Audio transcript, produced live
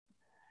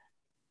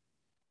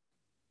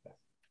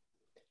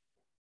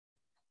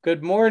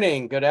Good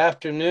morning, good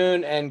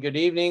afternoon, and good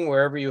evening,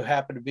 wherever you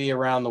happen to be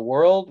around the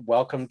world.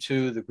 Welcome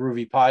to the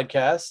Groovy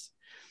Podcast.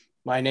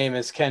 My name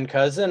is Ken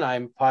Cousin.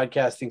 I'm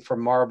podcasting from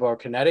Marlborough,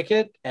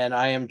 Connecticut, and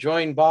I am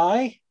joined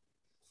by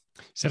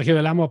Sergio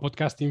Del Amo,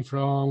 podcasting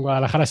from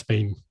Guadalajara,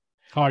 Spain.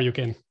 How are you,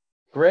 Ken?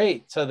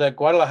 Great. So the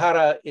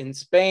Guadalajara in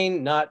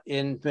Spain, not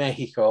in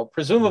Mexico. Not in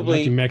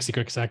Presumably,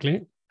 Mexico,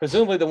 exactly.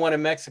 presumably the one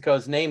in Mexico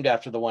is named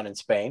after the one in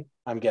Spain,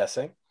 I'm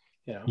guessing.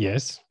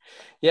 Yes.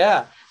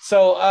 Yeah.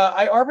 So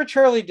I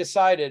arbitrarily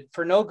decided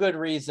for no good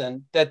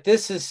reason that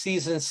this is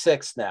season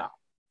 6 now,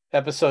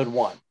 episode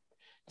 1.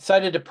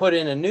 Decided to put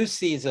in a new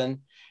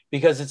season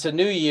because it's a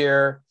new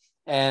year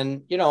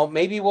and,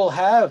 maybe we'll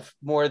have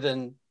more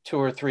than 2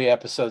 or 3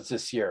 episodes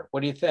this year. What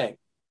do you think?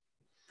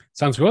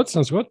 Sounds good.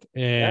 Sounds good.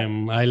 Yeah.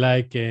 I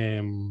like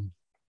to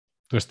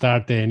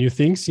start new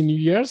things in New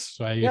Year's.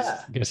 So I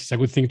Yeah, guess it's a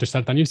good thing to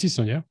start a new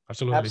season. Yeah,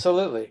 absolutely.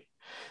 absolutely.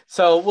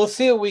 So we'll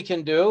see what we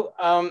can do.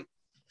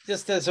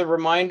 Just as a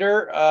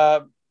reminder,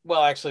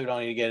 well, actually, we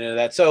don't need to get into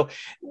that. So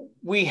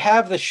we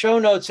have the show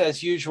notes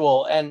as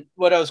usual. And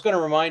what I was going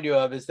to remind you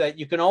of is that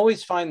you can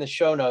always find the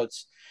show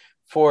notes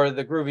for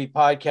the Groovy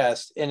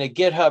Podcast in a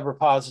GitHub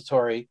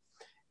repository,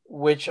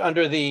 which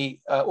under the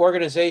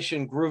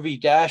organization Groovy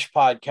Dash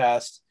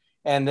Podcast,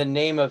 and the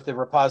name of the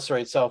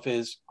repository itself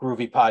is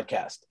Groovy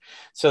Podcast.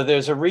 So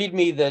there's a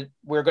README that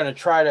we're going to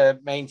try to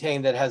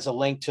maintain that has a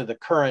link to the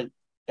current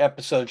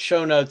episode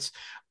show notes.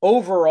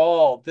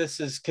 Overall, this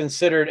is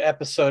considered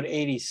episode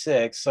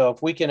 86. So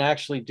if we can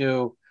actually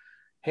do,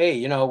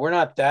 hey, we're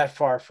not that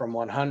far from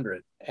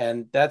 100,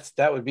 and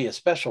that would be a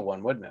special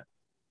one, wouldn't it?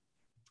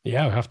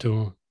 Yeah, we have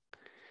to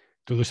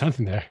do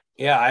something there.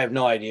 Yeah, I have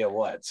no idea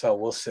what. So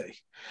we'll see.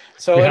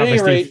 So We at have any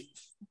still rate,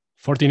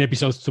 14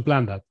 episodes to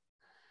plan that.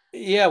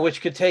 yeah,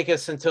 which could take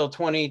us until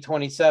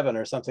 2027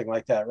 or something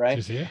like that,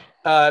 right? See?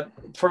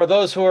 For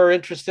those who are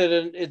interested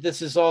in it,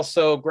 this is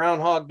also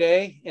Groundhog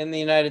Day in the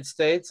United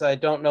States. I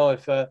don't know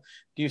if do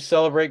you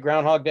celebrate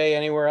Groundhog Day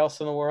anywhere else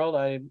in the world?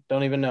 I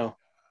don't even know.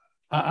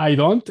 I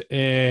don't.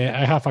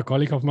 I have a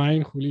colleague of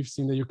mine who lives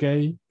in the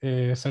UK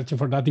searching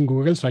for that in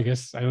Google. So I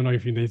guess I don't know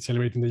if they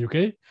celebrate in the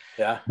UK.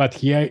 Yeah. But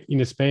here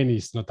in Spain,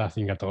 it's not a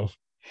thing at all.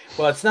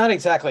 Well, it's not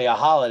exactly a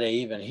holiday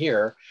even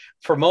here.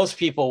 For most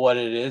people, what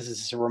it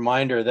is a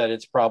reminder that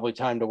it's probably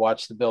time to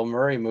watch the Bill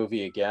Murray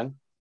movie again,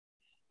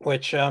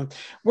 which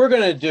we're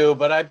going to do.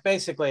 But I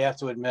basically have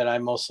to admit, I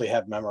mostly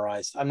have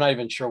memorized. I'm not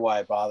even sure why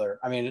I bother.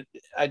 I mean,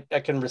 I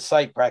can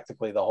recite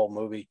practically the whole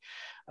movie.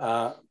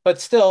 But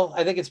still,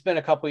 I think it's been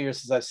a couple of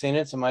years since I've seen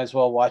it, so might as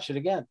well watch it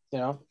again,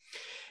 But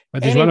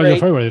it's one of your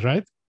favorites,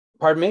 right?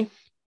 Pardon me?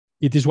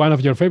 It is one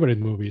of your favorite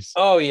movies.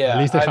 Oh, yeah. At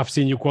least I have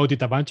seen you quote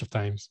it a bunch of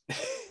times.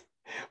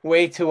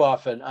 Way too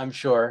often, I'm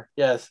sure.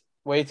 Yes,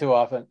 way too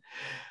often.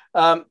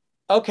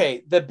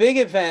 Okay, the big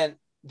event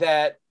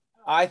that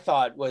I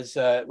thought was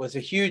a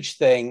huge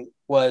thing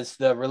was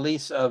the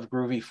release of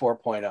Groovy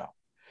 4.0.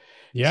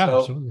 Yeah, so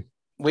absolutely.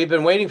 We've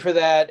been waiting for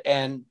that,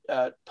 and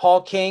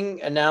Paul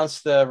King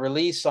announced the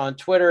release on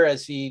Twitter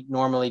as he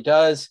normally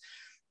does,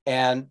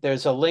 and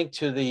there's a link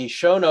to the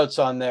show notes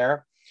on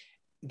there.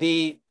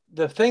 The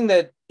thing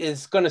that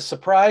is going to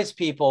surprise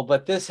people,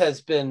 but this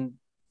has been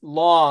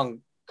long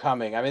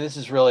coming, I mean, this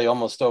is really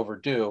almost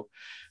overdue,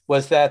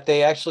 was that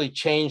they actually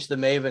changed the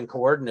Maven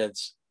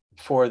coordinates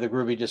for the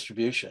Groovy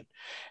distribution.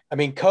 I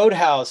mean,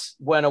 Codehouse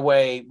went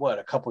away, what,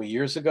 a couple of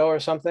years ago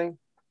or something?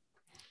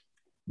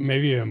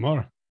 Maybe even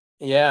more.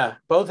 Yeah,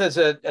 both as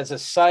a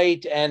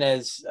site and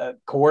as a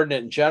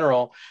coordinate in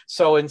general.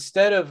 So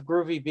instead of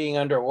Groovy being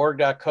under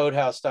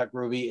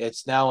org.codehouse.groovy,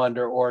 it's now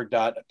under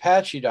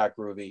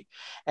org.apache.groovy.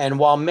 And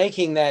while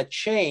making that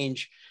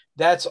change,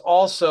 that's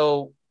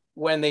also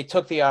when they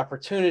took the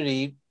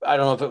opportunity, I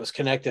don't know if it was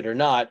connected or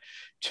not,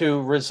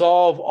 to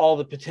resolve all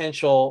the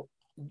potential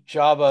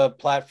Java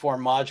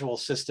platform module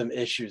system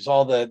issues,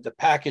 all the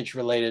package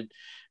related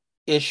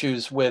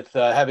issues with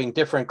having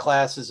different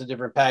classes and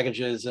different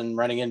packages and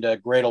running into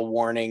Gradle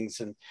warnings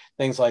and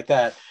things like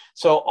that.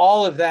 So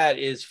all of that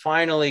is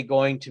finally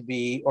going to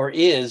be, or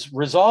is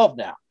resolved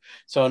now.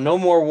 So no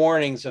more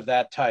warnings of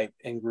that type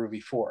in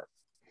Groovy 4.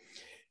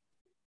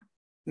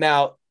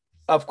 Now,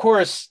 of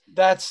course,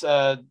 that's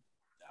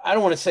I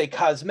don't want to say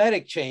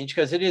cosmetic change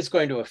because it is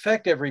going to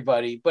affect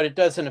everybody, but it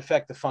doesn't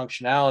affect the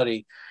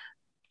functionality.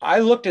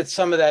 I looked at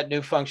some of that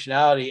new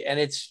functionality, and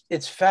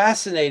it's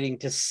fascinating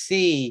to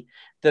see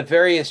the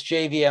various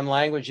JVM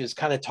languages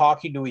kind of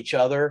talking to each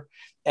other.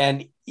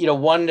 And,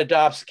 one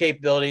adopts the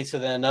capability, so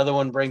then another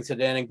one brings it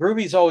in. And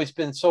Groovy's always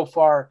been so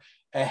far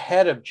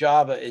ahead of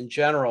Java in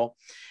general.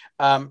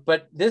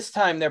 But this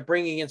time they're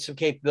bringing in some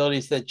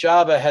capabilities that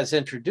Java has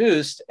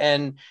introduced.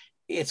 And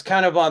it's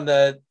kind of on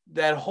that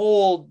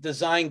whole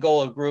design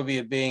goal of Groovy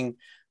of being,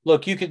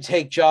 look, you can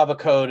take Java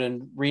code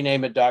and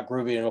rename it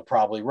 .groovy and it'll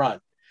probably run.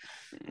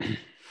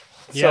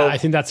 Yeah, I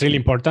think that's really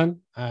important.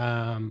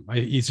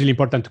 It's really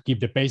important to keep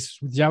the pace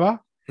with Java.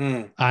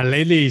 And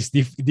lately it's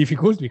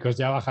difficult because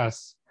Java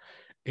has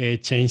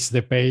changed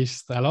the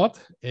pace a lot.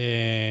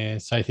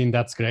 So I think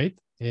that's great.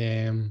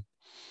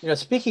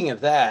 Speaking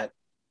of that,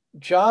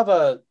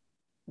 Java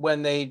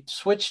when they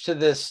switched to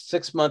this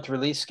 6-month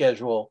release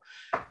schedule,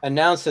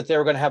 announced that they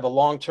were going to have a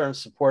long-term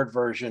support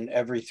version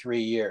every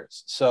 3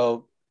 years.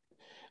 So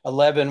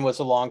 11 was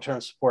a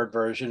long-term support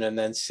version, and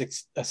then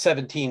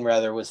 17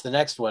 rather was the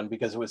next one,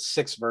 because it was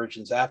 6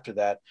 versions after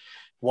that,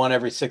 one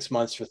every 6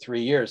 months for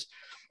 3 years.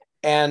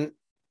 And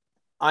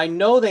I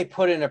know they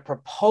put in a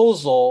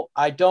proposal.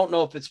 I don't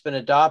know if it's been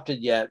adopted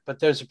yet, but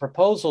there's a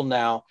proposal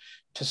now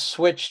to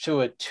switch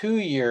to a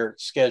 2-year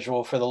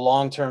schedule for the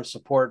long-term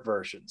support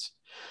versions.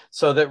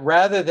 So that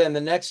rather than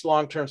the next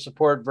long-term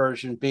support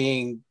version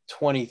being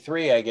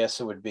 23, I guess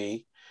it would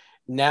be,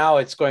 now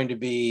it's going to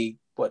be,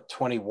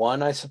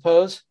 21, I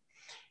suppose.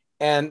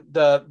 And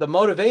the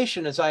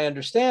motivation, as I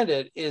understand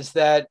it, is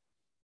that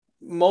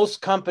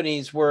most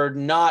companies were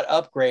not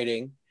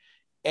upgrading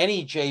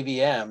any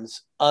JVMs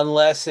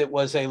unless it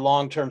was a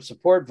long-term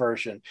support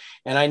version.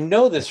 And I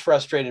know this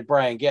frustrated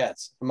Brian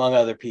Getz, among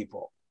other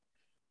people.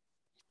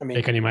 I mean,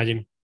 I can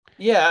imagine.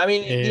 Yeah, I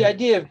mean, the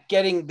idea of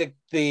getting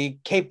the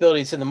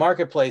capabilities in the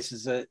marketplace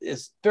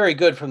is very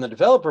good from the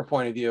developer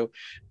point of view,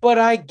 but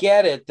I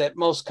get it that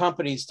most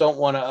companies don't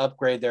want to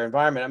upgrade their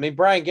environment. I mean,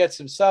 Brian Getz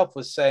himself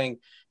was saying,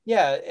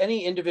 yeah,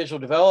 any individual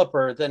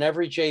developer, then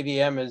every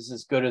JVM is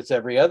as good as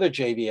every other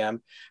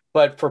JVM.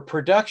 But for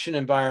production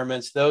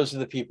environments, those are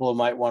the people who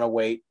might want to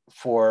wait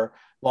for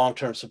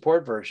long-term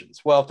support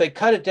versions. Well, if they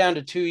cut it down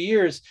to 2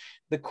 years,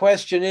 the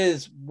question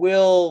is,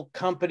 will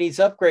companies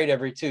upgrade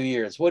every 2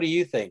 years? What do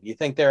you think? You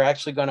think they're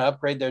actually going to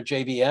upgrade their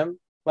JVM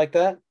like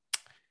that?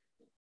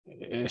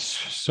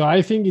 So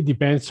I think it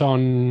depends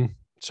on,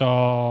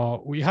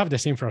 so we have the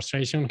same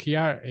frustration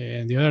here.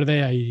 And the other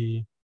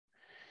day,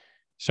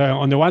 so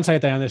on the one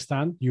side, I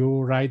understand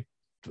you write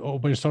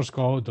open source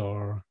code,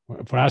 or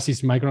for us,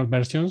 it's Micronaut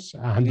versions,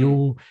 and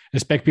you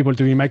expect people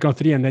to be Micronaut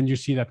 3, and then you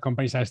see that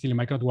companies are still in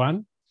Micronaut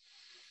 1.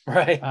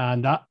 Right.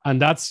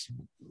 And that's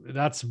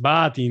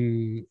bad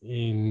in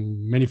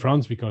many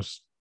fronts,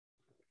 because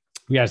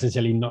we are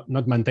essentially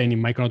not maintaining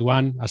Micronaut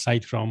 1,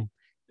 aside from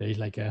there is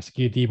like a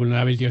security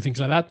vulnerability or things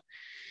like that.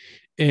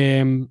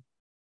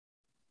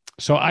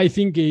 So I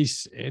think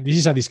this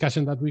is a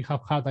discussion that we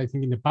have had, I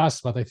think, in the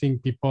past, but I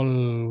think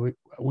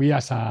we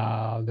as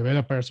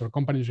developers or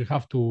companies, we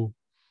have to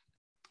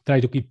try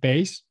to keep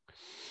pace.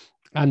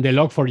 And the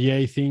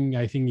Log4j thing,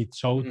 I think it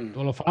showed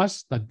all of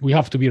us that we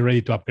have to be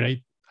ready to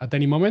upgrade at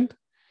any moment.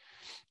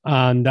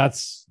 And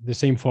that's the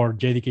same for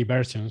JDK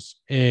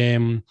versions.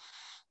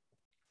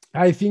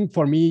 I think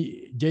for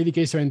me,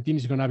 JDK 17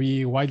 is going to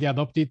be widely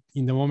adopted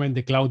in the moment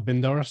the cloud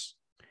vendors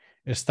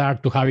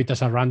start to have it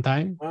as a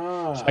runtime.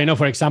 So I know,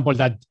 for example,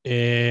 that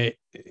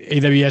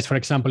AWS, for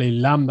example,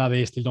 in Lambda,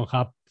 they still don't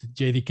have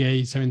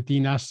JDK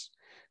 17 as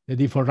the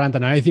default runtime.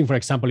 And I think, for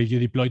example, if you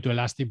deploy to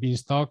Elastic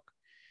Beanstalk,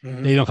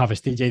 they don't have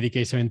still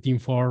JDK 17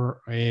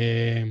 for.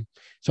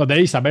 So there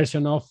is a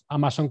version of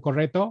Amazon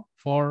Corretto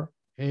for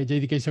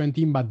JDK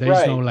 17, but there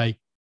is no like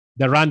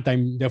the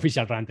runtime, the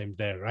official runtime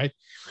there, right?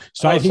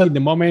 So I think in the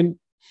moment.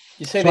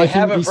 You say they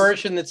have a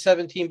version that's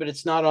 17, but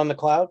it's not on the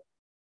cloud?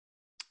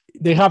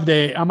 They have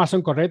the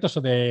Amazon Corretto, so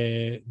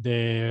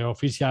the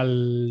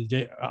official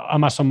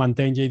Amazon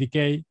maintained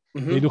JDK.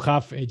 They do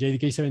have a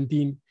JDK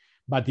 17,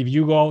 but if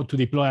you go to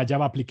deploy a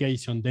Java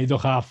application, they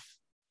don't have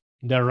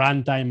the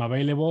runtime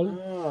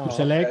available to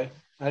select. Okay.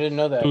 I didn't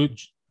know that.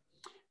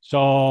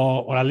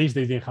 Or at least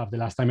they didn't have the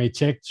last time I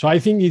checked. So I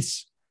think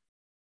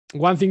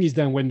one thing is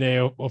then when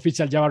the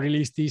official Java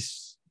release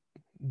is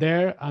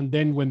there, and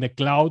then when the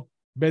cloud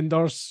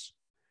vendors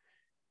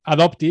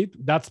adopt it,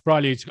 that's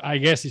probably, I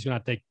guess it's going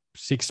to take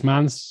 6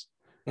 months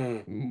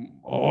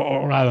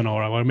or I don't know,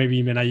 or maybe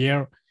even a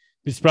year.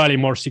 It's probably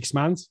more 6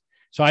 months.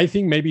 So I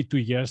think maybe 2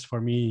 years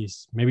for me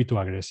is maybe too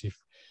aggressive,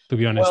 to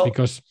be honest,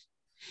 because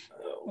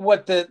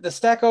what the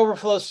Stack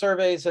Overflow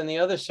surveys and the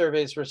other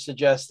surveys were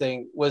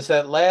suggesting was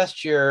that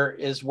last year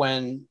is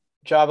when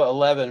Java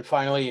 11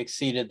 finally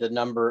exceeded the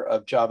number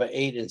of Java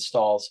 8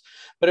 installs,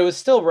 but it was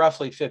still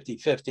roughly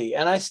 50-50.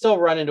 And I still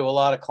run into a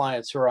lot of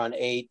clients who are on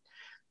 8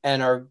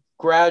 and are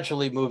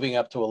gradually moving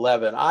up to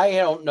 11. I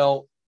don't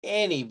know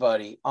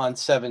anybody on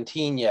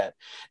 17 yet.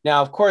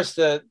 Now, of course,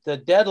 the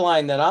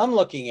deadline that I'm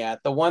looking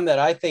at, the one that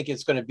I think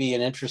is going to be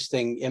an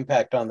interesting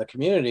impact on the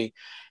community,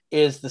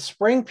 is the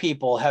Spring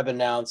people have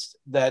announced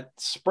that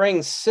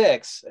Spring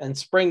 6 and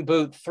Spring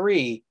Boot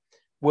 3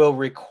 will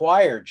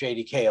require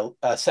JDK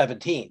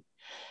 17.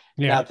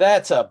 Yeah. Now,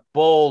 that's a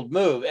bold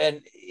move,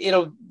 and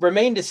it'll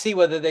remain to see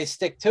whether they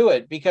stick to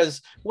it,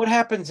 because what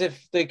happens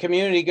if the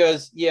community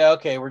goes, yeah,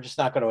 okay, we're just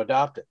not going to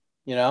adopt it?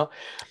 You know,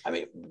 I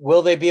mean,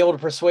 will they be able to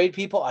persuade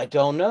people? I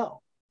don't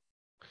know.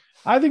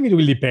 I think it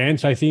will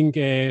depend. So I think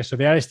so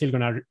they are still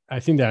gonna.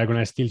 I think they are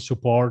gonna still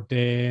support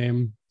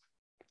the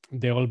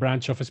old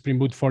branch of Spring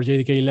Boot for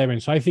JDK 11.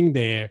 So I think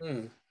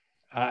I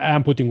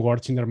am putting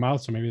words in their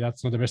mouth, so maybe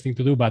that's not the best thing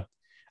to do. But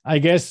I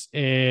guess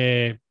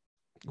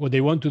what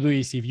they want to do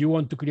is, if you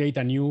want to create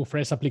a new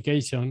fresh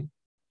application,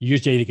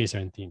 use JDK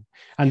 17.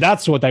 And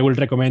that's what I will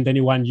recommend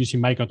anyone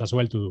using Micronaut as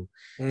well to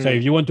do. So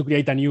if you want to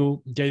create a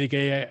new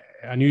JDK,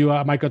 a new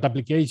Micronaut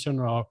application,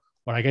 or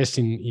or I guess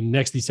in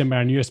next December,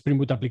 a new Spring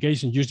Boot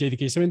application use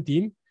JDK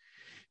 17.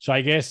 So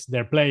I guess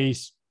their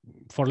place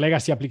for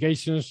legacy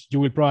applications, you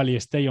will probably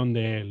stay on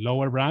the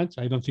lower branch.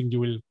 I don't think you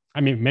will.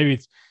 I mean, maybe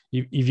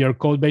if your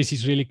code base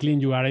is really clean,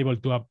 you are able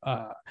to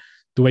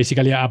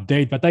basically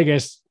update. But I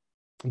guess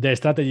the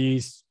strategy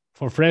is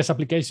for fresh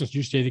applications,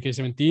 use JDK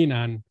 17,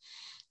 and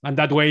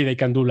that way they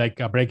can do like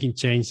a breaking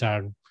change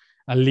and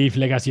leave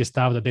legacy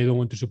stuff that they don't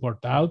want to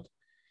support out.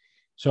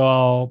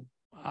 So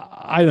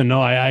I don't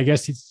know. I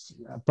guess it's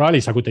probably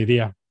a good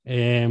idea.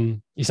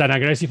 It's an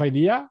aggressive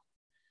idea,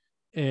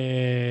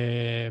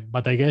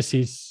 but I guess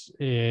it's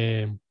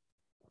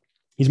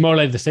more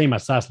like the same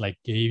as us. Like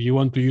if you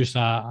want to use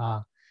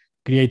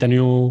create a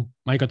new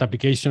Micronaut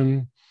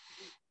application,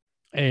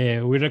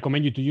 we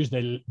recommend you to use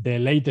the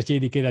latest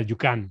JDK that you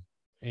can,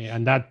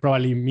 and that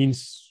probably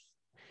means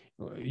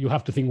you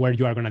have to think where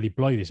you are going to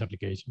deploy this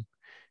application.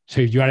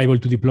 So if you are able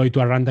to deploy to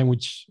a runtime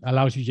which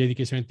allows you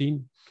JDK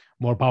 17,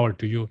 more power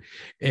to you.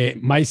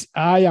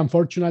 I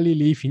unfortunately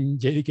live in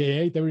JDK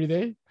 8 every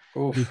day.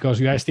 Oof.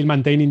 Because we are still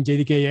maintaining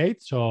JDK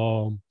 8.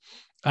 So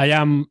I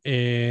think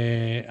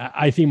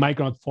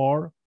Micronaut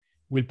 4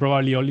 will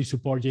probably only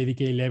support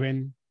JDK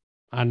 11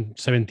 and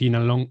 17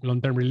 and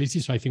long-term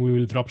releases. So I think we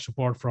will drop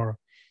support for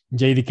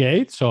JDK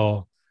 8.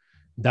 So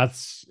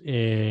that's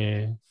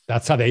a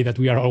day that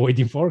we are all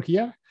waiting for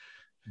here.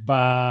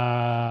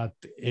 But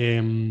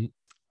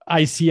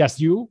I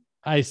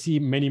see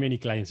many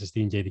clients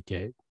still in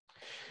JDK.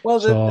 Well,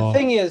 the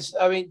thing is,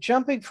 I mean,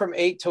 jumping from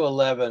 8 to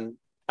 11,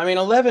 I mean,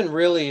 11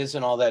 really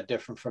isn't all that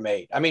different from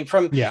 8. I mean,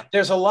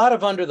 there's a lot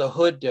of under the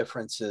hood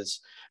differences.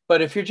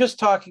 But if you're just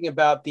talking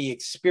about the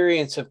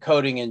experience of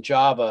coding in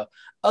Java,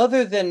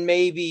 other than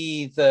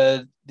maybe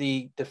the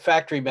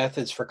factory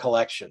methods for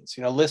collections,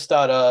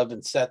 list.of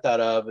and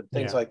set.of and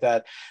things like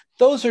that,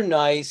 those are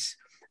nice.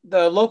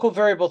 The local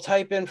variable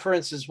type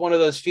inference is one of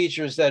those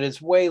features that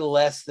is way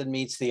less than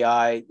meets the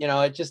eye.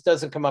 It just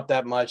doesn't come up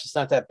that much. It's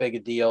not that big a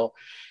deal.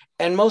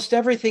 And most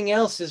everything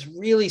else is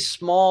really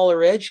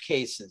smaller edge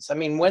cases. I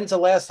mean, when's the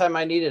last time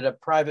I needed a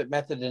private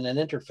method in an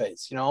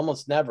interface?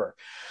 Almost never.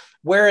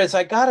 Whereas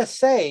I got to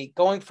say,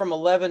 going from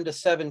 11 to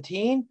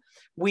 17,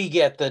 we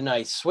get the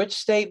nice switch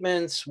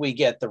statements, we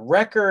get the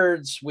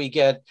records, we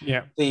get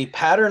the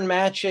pattern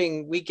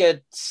matching, we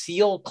get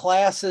sealed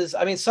classes.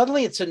 I mean,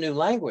 suddenly it's a new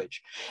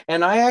language.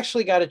 And I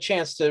actually got a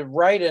chance to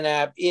write an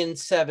app in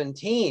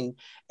 17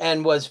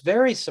 and was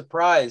very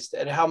surprised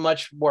at how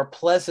much more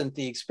pleasant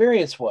the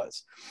experience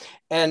was.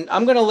 And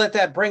I'm going to let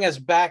that bring us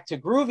back to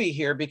Groovy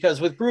here, because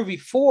with Groovy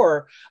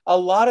 4, a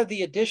lot of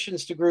the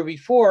additions to Groovy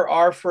 4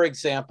 are, for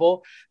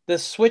example, the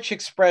switch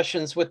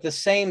expressions with the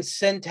same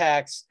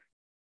syntax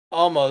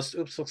almost,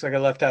 looks like I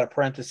left out a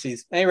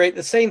parentheses. At any rate,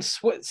 the same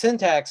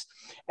syntax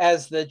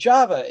as the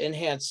Java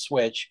enhanced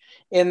switch,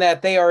 in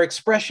that they are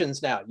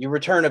expressions now. You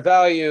return a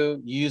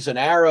value, you use an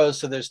arrow,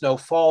 so there's no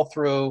fall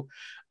through.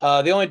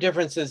 The only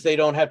difference is they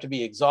don't have to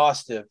be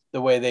exhaustive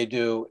the way they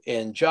do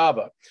in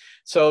Java.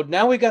 So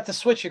now we got the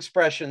switch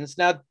expressions.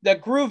 Now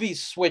that Groovy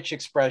switch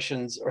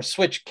expressions or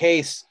switch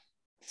case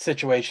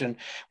situation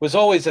was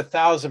always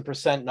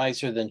 1,000%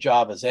 nicer than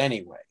Java's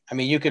anyway. I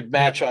mean, you could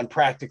match on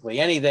practically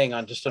anything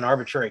on just an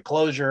arbitrary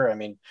closure. I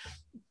mean,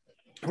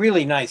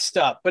 really nice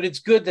stuff, but it's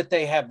good that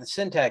they have the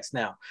syntax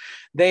now.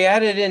 They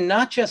added in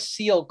not just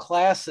sealed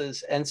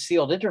classes and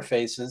sealed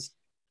interfaces,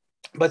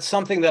 but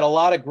something that a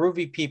lot of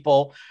Groovy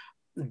people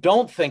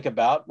don't think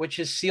about, which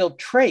is sealed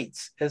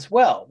traits as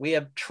well. We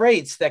have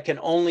traits that can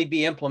only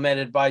be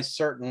implemented by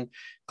certain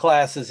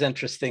classes,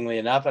 interestingly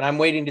enough, and I'm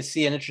waiting to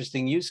see an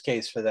interesting use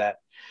case for that.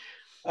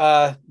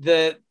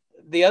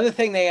 The other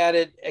thing they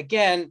added,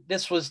 again,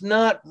 this was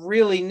not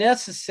really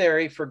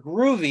necessary for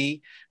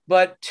Groovy,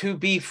 but to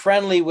be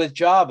friendly with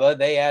Java,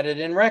 they added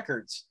in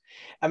records.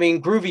 I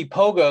mean, Groovy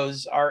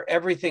pogos are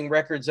everything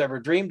records ever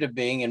dreamed of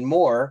being and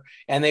more,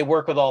 and they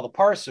work with all the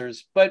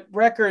parsers, but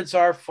records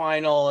are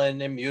final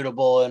and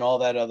immutable and all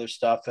that other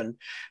stuff, and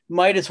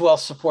might as well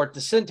support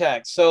the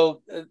syntax.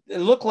 So it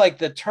looked like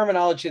the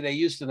terminology they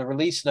used in the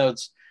release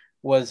notes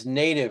was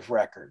native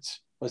records,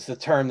 was the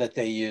term that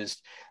they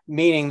used,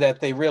 meaning that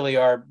they really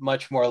are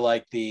much more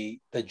like the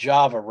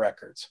Java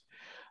records.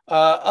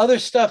 Other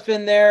stuff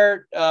in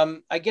there,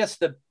 I guess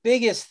the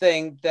biggest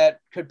thing that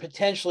could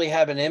potentially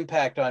have an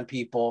impact on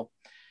people.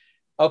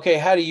 Okay,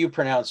 how do you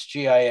pronounce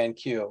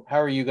GINQ?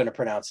 How are you going to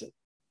pronounce it?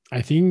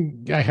 I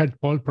think I heard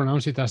Paul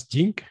pronounce it as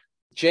Jink.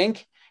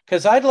 Jink?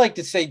 Because I'd like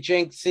to say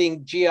Jink,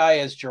 seeing GI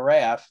as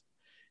giraffe.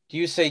 Do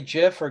you say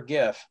GIF or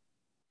GIF?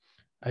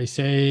 I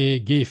say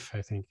GIF,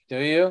 I think. Do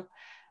you?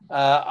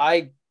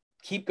 I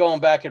keep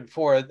going back and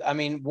forth. I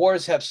mean,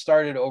 wars have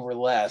started over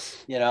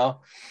less,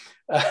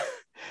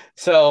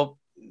 So,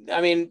 I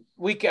mean,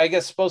 I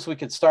suppose we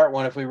could start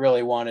one if we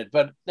really wanted,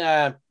 but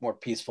more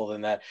peaceful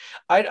than that.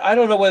 I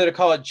don't know whether to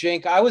call it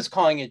Jink. I was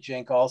calling it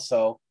Jink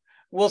also.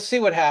 We'll see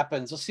what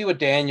happens. We'll see what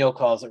Daniel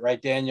calls it,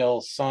 right?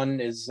 Daniel's son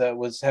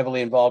was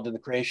heavily involved in the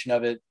creation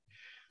of it.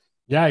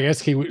 Yeah, I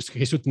guess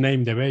he should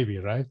name the baby,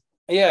 right?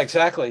 Yeah,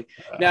 exactly.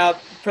 Now,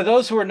 for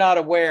those who are not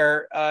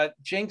aware,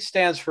 JINQ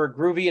stands for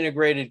Groovy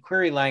Integrated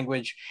Query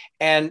Language,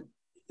 and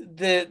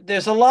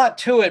there's a lot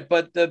to it,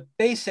 but the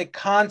basic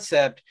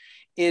concept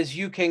is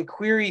you can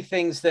query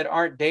things that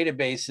aren't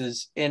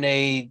databases in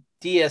a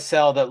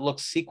DSL that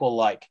looks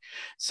SQL-like.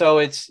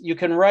 So you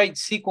can write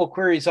SQL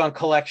queries on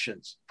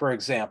collections, for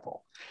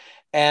example.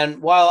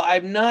 And while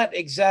I'm not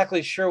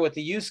exactly sure what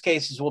the use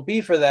cases will be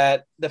for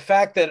that, the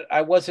fact that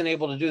I wasn't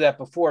able to do that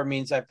before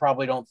means I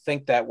probably don't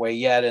think that way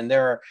yet. And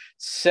there are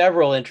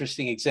several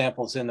interesting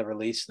examples in the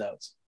release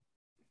notes.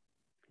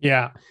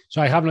 Yeah,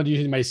 so I have not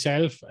used it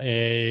myself.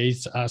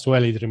 It's as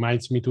well. It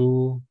reminds me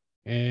to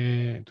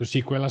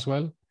SQL as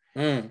well.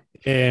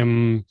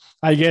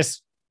 I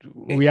guess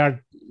we are.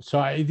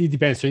 So it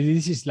depends. So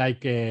this is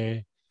like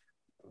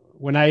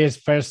when I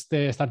first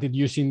started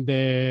using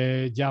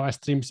the Java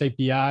Streams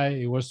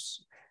API, it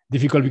was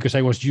difficult because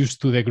I was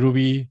used to the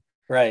Groovy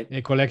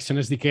collection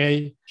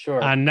SDK.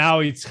 Sure. And now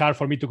it's hard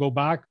for me to go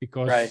back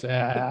because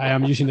I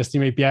am using the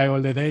Stream API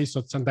all the day.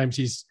 So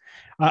sometimes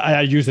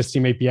I use the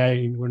Stream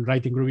API when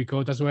writing Groovy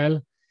code as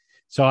well.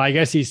 So I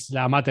guess it's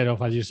a matter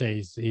of, as you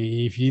say,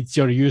 if it's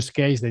your use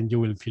case, then you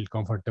will feel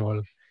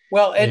comfortable.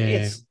 Well,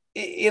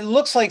 it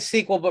looks like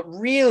SQL, but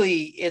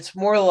really it's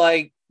more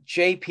like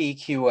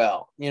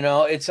JPQL.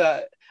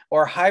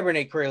 Or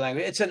Hibernate query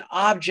language. It's an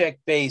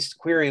object-based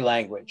query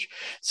language.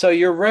 So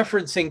you're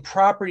referencing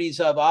properties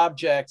of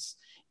objects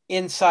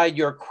inside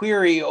your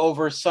query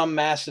over some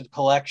massive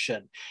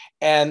collection.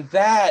 And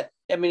that,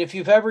 I mean, if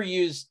you've ever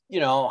used,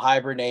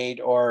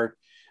 Hibernate or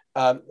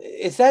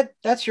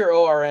that's your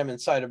ORM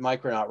inside of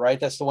Micronaut, right?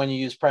 That's the one you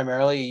use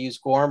primarily. You use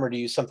Gorm, or do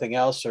you use something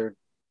else, or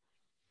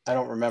I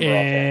don't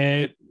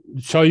remember.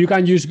 So you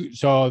can use,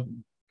 so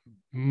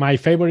my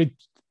favorite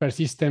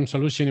persistent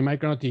solution in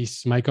Micronaut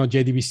is Micronaut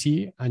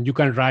JDBC, and you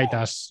can write,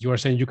 as you were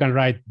saying, you can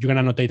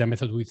annotate a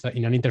method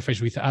in an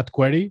interface with add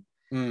query,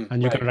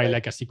 and you can write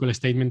like a SQL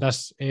statement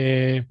as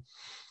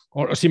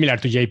or similar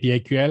to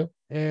JPAQL,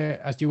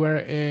 as you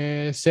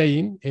were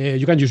saying.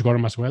 You can use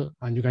Gorm as well,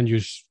 and you can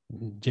use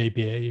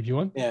JPA if you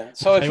want. Yeah.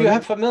 So if you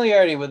have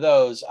familiarity with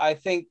those, I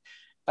think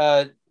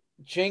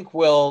JINQ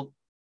will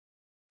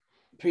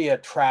be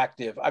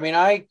attractive. I mean,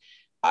 I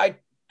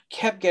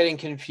kept getting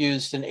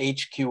confused in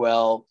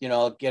HQL,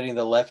 getting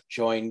the left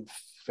join,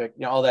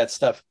 all that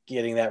stuff,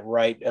 getting that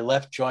right, a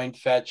left join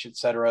fetch,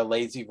 etc.,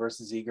 lazy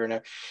versus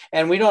eager.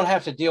 And we don't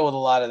have to deal with a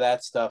lot of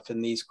that stuff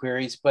in these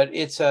queries, but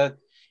it's a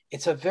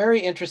very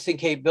interesting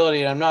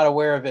capability, and I'm not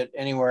aware of it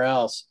anywhere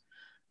else.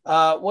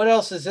 What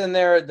else is in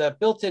there? The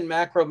built-in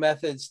macro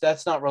methods,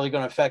 that's not really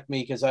going to affect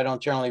me because I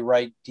don't generally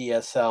write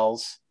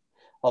DSLs,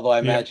 although I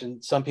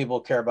imagine some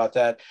people care about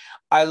that.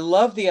 I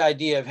love the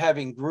idea of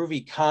having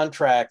Groovy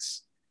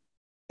contracts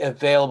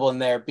available in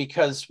there,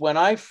 because when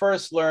I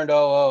first learned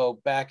OO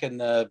back in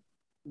the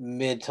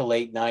mid to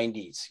late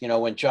 90s,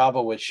 when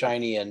Java was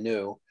shiny and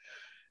new,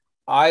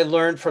 I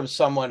learned from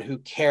someone who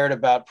cared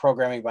about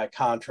programming by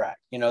contract.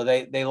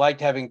 They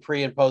liked having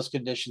pre and post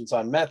conditions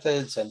on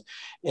methods and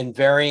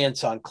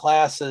invariants on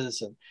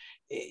classes. And,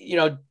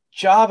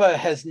 Java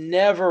has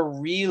never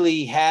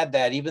really had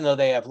that, even though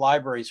they have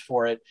libraries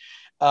for it.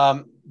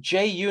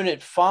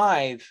 JUnit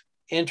 5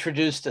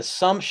 introduced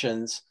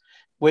assumptions,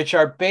 which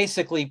are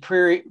basically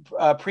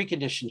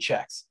precondition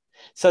checks,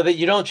 so that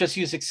you don't just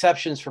use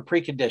exceptions for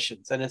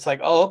preconditions. And it's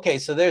like, oh, okay,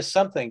 so there's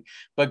something.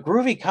 But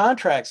Groovy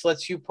contracts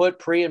lets you put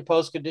pre and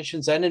post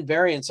conditions and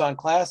invariants on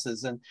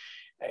classes. And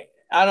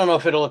I don't know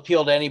if it'll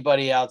appeal to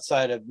anybody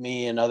outside of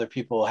me and other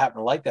people who happen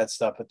to like that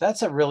stuff, but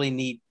that's a really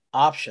neat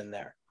option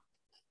there.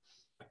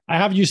 I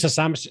have used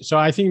assumptions. So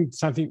I think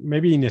something,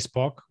 maybe in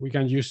Spock, we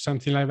can use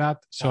something like that.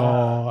 So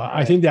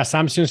I think the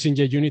assumptions in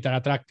JUnit are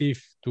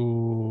attractive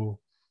to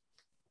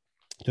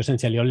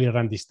essentially only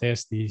run this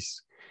test.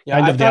 Is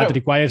kind of that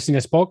requires in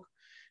Spock,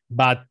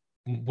 but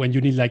when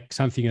you need like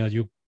something that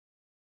you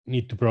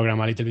need to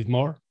program a little bit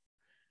more,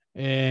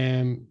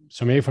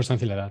 so maybe for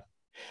something like that.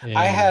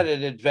 I had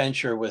an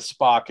adventure with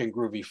Spock and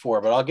Groovy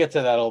 4, but I'll get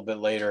to that a little bit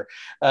later.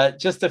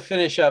 Just to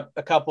finish up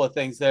a couple of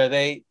things there,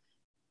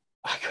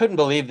 I couldn't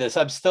believe this.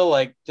 I'm still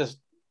like just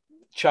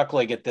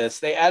chuckling at this.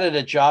 They added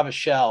a Java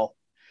shell.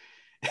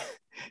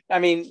 I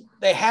mean,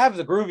 they have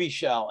the Groovy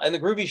shell, and the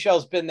Groovy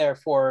shell's been there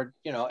for,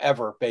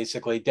 ever,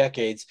 basically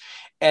decades.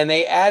 And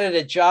they added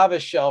a Java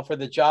shell for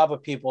the Java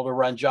people to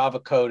run Java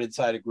code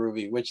inside of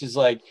Groovy, which is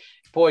like,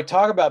 boy,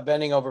 talk about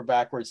bending over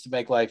backwards to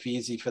make life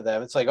easy for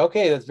them. It's like,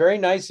 okay, that's very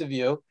nice of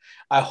you.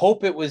 I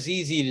hope it was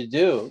easy to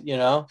do,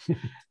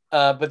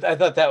 but I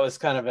thought that was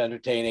kind of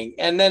entertaining.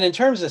 And then in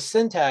terms of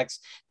syntax,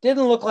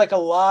 didn't look like a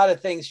lot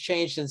of things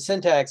changed in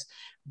syntax,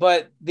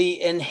 but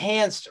the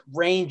enhanced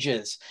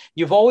ranges,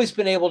 you've always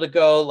been able to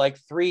go like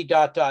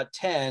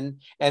 3.10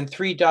 and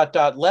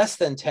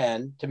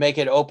 3.10 to make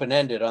it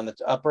open-ended on the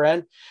upper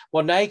end.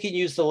 Well, now you can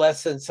use the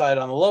less than side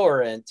on the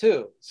lower end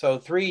too. So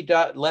 3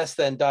 less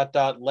than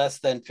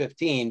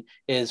 15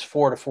 is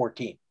 4 to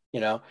 14.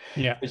 Yeah,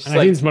 and I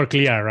think it's more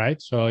clear, right?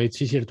 So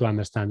it's easier to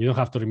understand. You don't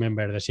have to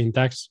remember the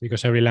syntax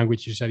because every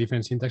language uses a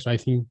different syntax. So I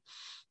think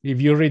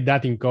if you read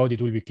that in code,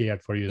 it will be clear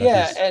for you.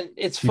 Yeah, and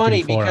it's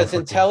funny because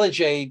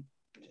IntelliJ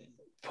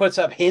puts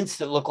up hints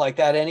that look like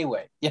that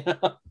anyway. You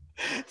know,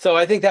 so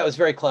I think that was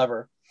very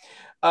clever.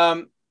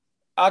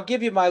 I'll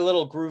give you my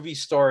little Groovy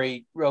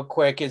story real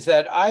quick. Is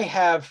that I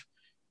have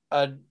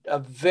a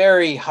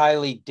very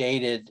highly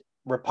dated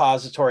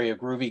repository of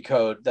Groovy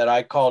code that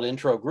I called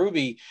Intro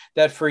Groovy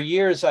that for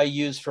years I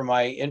used for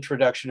my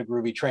introduction to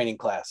Groovy training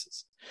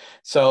classes.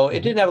 So it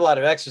didn't have a lot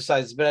of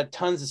exercises, but had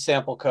tons of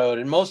sample code.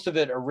 And most of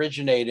it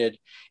originated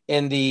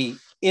in the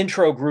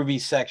Intro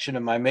Groovy section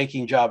of my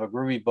Making Java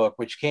Groovy book,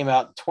 which came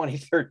out in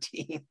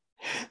 2013.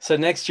 So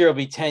next year will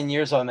be 10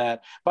 years on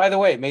that. By the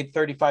way, it made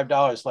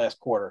 $35 last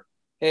quarter.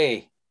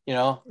 Hey, you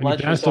know,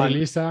 lunch was on.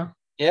 Release,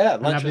 yeah,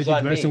 lunch was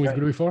on version me, with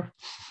Groovy 4.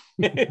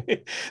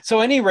 So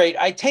at any rate,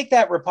 I take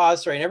that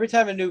repository, and every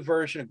time a new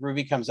version of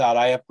Groovy comes out,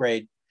 I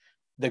upgrade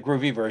the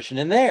Groovy version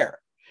in there.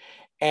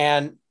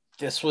 And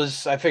this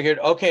was, I figured,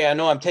 okay, I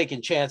know I'm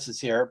taking chances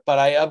here, but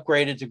I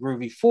upgraded to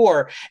Groovy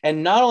 4.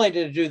 And not only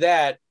did I do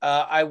that,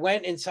 I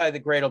went inside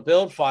the Gradle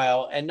build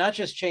file and not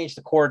just changed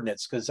the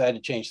coordinates, because I had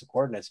to change the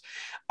coordinates.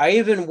 I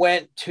even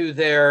went to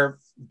their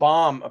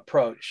BOM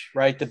approach,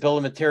 right? The bill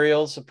of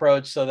materials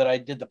approach, so that I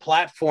did the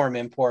platform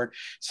import.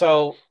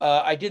 So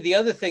I did the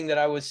other thing that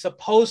I was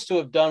supposed to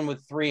have done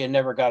with 3 and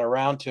never got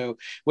around to,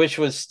 which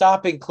was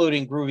stop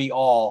including Groovy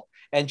all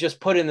and just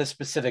put in the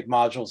specific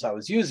modules I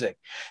was using.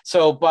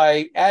 So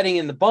by adding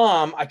in the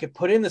BOM, I could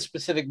put in the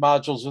specific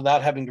modules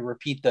without having to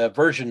repeat the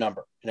version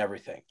number and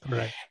everything.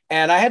 Right.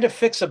 And I had to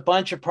fix a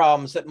bunch of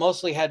problems that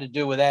mostly had to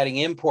do with adding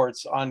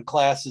imports on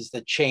classes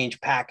that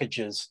change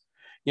packages,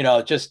 you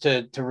know, just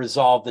to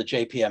resolve the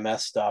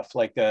JPMS stuff,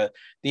 like the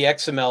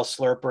XML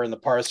slurper and the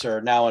parser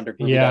are now under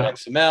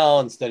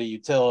Groovy.xml instead of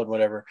util and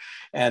whatever,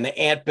 and the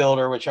ant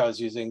builder, which I was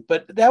using.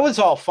 But that was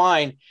all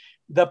fine.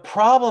 The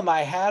problem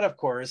I had, of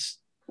course,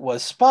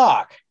 was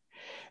Spock,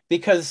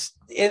 because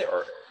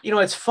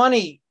it's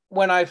funny,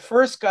 when I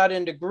first got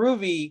into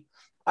Groovy,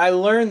 I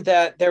learned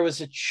that there was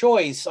a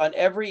choice on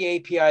every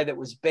API that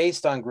was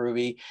based on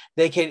Groovy.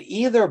 They could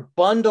either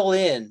bundle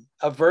in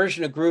a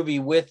version of Groovy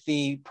with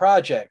the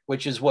project,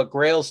 which is what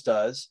Grails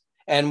does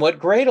and what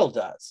Gradle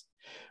does,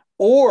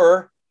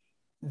 or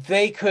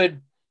they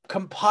could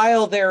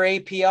compile their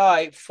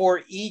API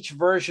for each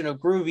version of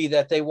Groovy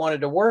that they wanted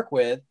to work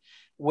with,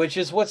 which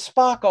is what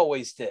Spock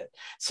always did.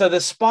 So the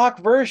Spock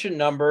version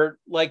number,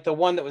 like the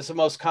one that was the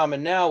most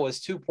common now, was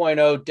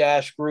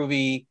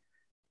 2.0-Groovy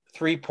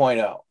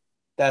 3.0,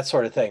 that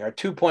sort of thing, or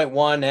 2.1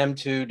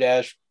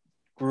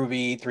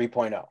 M2-Groovy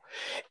 3.0.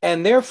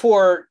 And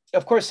therefore,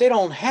 of course, they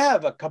don't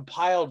have a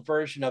compiled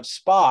version of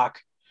Spock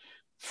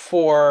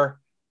for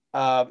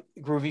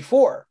Groovy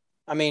 4.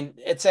 I mean,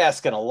 it's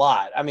asking a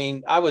lot. I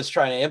mean, I was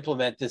trying to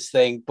implement this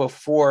thing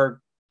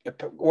before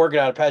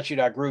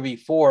Org.Apache.Groovy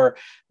 4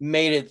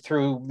 made it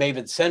through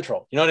Maven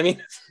Central. You know what I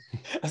mean?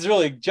 I was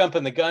really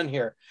jumping the gun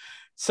here.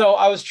 So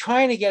I was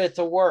trying to get it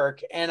to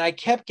work, and I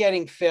kept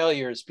getting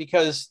failures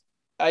because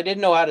I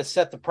didn't know how to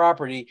set the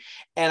property.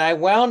 And I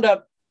wound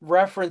up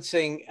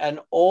referencing an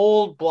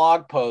old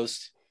blog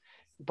post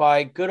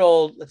by good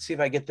old, let's see if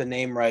I get the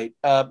name right,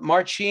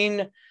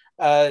 Marcin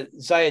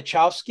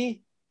Zayachowski,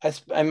 I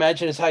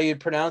imagine is how you'd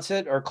pronounce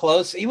it, or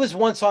close. He was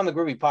once on the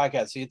Groovy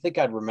podcast, so you'd think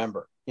I'd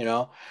remember, you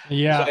know?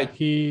 Yeah, I think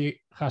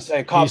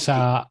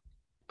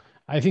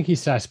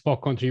he's a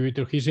Spock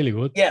contributor. He's really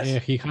good.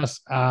 Yes. He has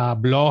a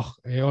blog,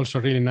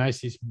 also really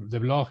nice. The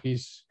blog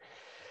is,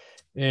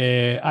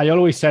 I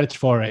always search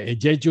for a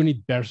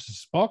JUnit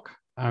versus Spock,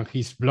 and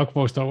his blog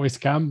posts always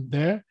come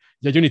there.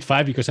 JUnit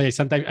 5, because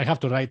sometimes I have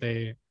to write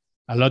a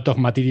lot of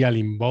material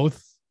in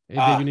both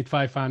JUnit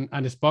 5 and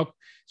Spock.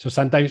 So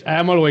sometimes I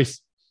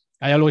always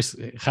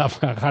have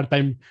a hard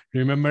time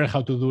remember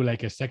how to do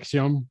like a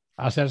section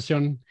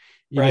assertion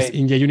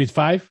in JUnit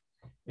 5.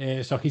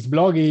 So his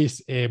blog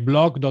is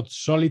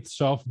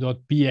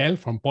blog.solidsoft.pl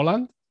from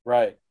Poland.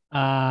 Right.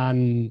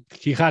 And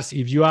he has,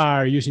 if you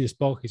are using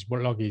Spock, his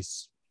blog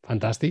is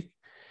fantastic.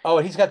 Oh,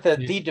 he's got the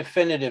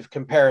definitive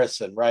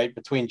comparison, right,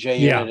 between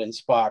JUnit and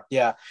Spock.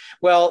 Yeah.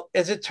 Well,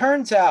 as it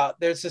turns out,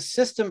 there's a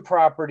system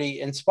property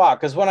in Spock,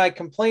 because when I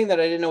complained that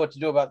I didn't know what to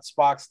do about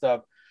Spock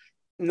stuff,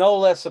 no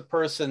less a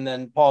person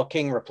than Paul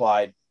King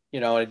replied,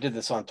 I did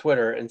this on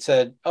Twitter, and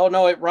said, oh,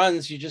 no, it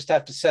runs. You just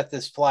have to set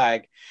this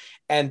flag.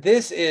 And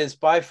this is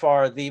by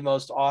far the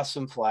most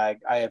awesome flag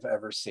I have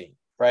ever seen,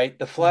 right?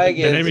 The flag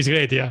the name is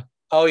great, yeah.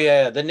 Oh,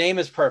 yeah. The name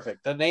is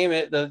perfect. The name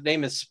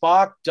is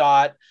Spock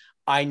dot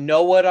I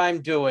know what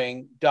I'm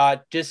doing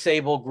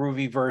 .disable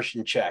Groovy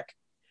version check.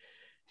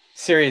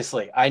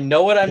 Seriously, I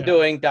know what I'm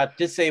doing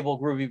 .disable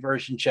Groovy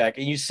version check.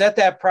 And you set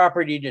that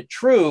property to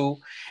true,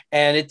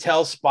 and it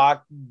tells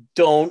Spock,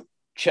 don't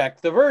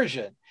check the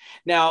version.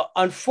 Now,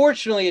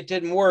 unfortunately, it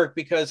didn't work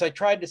because I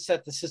tried to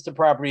set the system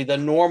property the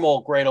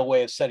normal Gradle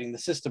way of setting the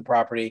system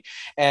property.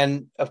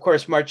 And of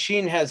course,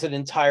 Marcin has an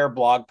entire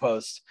blog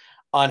post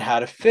on how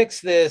to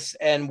fix this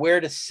and where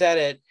to set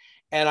it.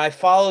 And I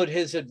followed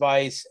his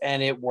advice,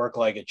 and it worked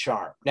like a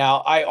charm.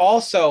 Now, I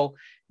also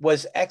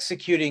was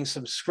executing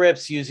some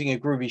scripts using a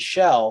Groovy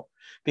shell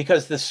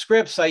because the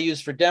scripts I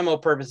used for demo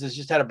purposes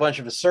just had a bunch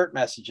of assert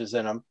messages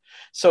in them.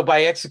 So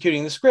by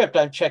executing the script,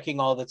 I'm checking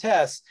all the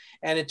tests.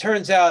 And it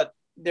turns out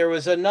there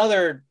was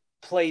another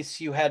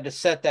place you had to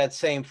set that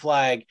same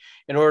flag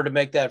in order to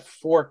make that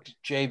forked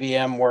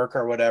JVM work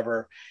or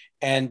whatever.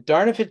 And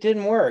darn if it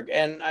didn't work.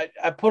 And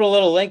I put a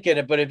little link in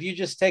it, but if you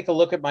just take a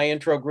look at my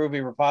intro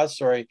Groovy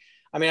repository,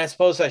 I mean, I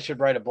suppose I should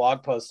write a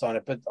blog post on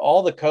it, but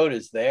all the code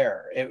is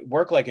there. It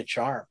worked like a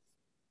charm.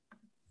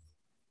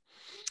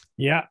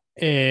 Yeah.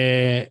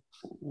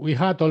 We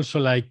had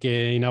also like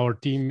in our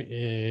team,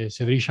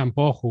 Cedric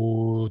Champeau,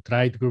 who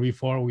tried Groovy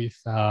 4 with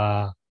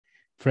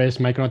fresh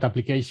Micronaut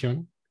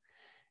application.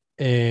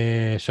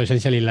 So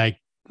essentially like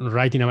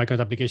writing a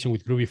Micronaut application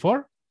with Groovy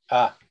 4.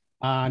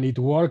 And it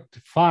worked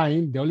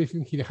fine. The only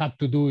thing he had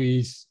to do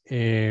is,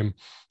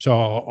 so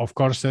of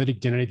course,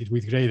 Cedric generated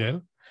with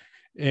Gradle,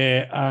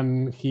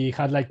 and he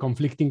had like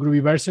conflicting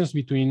Groovy versions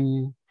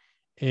between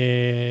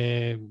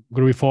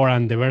Groovy 4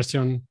 and the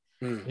version,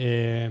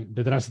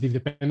 the transitive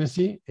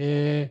dependency.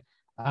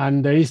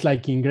 And there is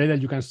like in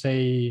Gradle, you can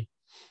say,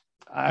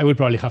 I will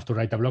probably have to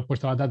write a blog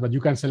post about that, but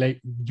you can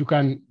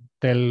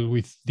tell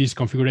with this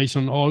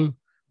configuration all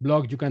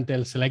blog, you can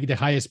select the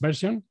highest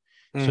version.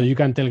 So you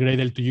can tell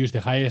Gradle to use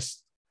the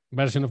highest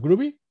version of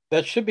Groovy.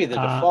 That should be the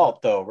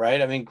default though,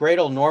 right? I mean,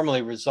 Gradle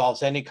normally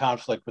resolves any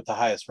conflict with the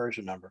highest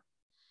version number.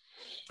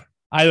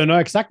 I don't know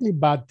exactly,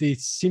 but it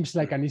seems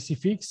like an easy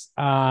fix,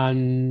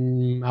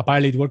 and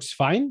apparently it works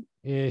fine.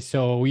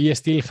 So we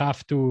still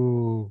have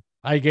to,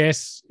 I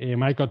guess,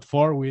 Micronaut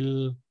 4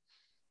 will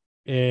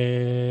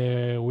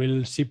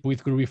ship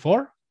with Groovy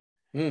 4.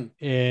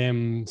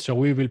 So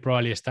we will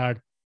probably try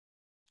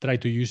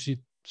to use it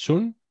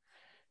soon.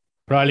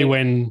 Probably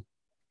when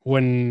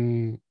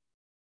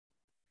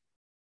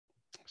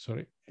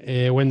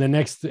the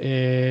next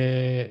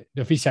the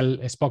official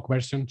Spock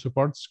version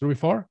supports Groovy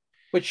 4.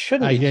 Which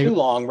shouldn't be too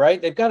long,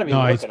 right? They've got to be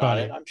working on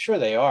it. I'm sure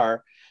they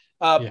are.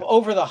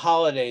 Over the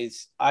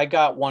holidays, I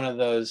got one of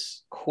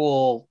those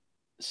cool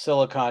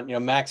silicon,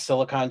 Mac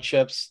silicon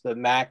chips, the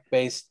Mac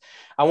based.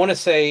 I want to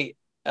say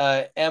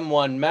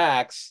M1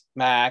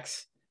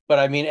 Max, but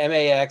I mean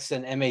MAX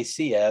and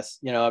MACS,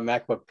 a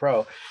MacBook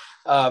Pro.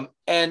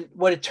 And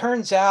what it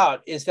turns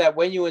out is that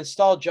when you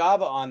install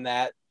Java on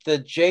that, the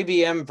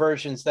JVM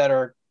versions that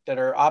are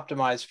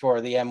optimized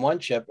for the M1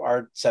 chip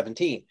are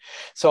 17.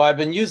 So I've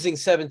been using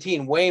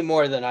 17 way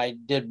more than I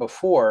did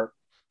before.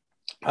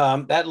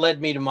 That led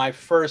me to my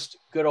first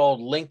good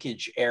old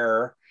linkage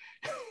error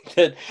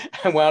that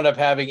I wound up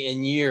having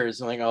in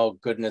years. I'm like, oh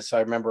goodness,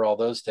 I remember all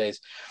those days.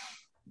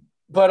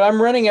 But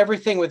I'm running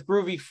everything with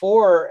Groovy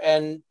 4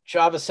 and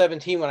Java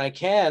 17 when I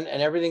can,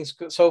 and everything's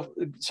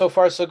so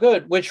far so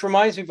good. Which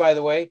reminds me, by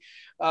the way,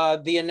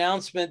 the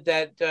announcement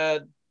that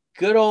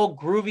good old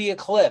Groovy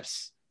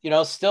Eclipse,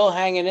 still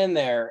hanging in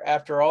there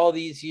after all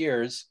these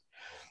years,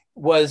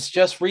 was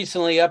just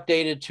recently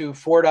updated to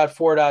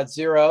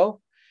 4.4.0.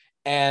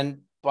 And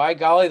by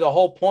golly, the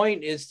whole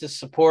point is to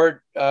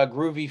support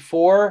Groovy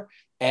 4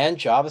 and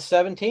Java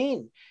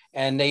 17.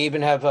 And they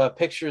even have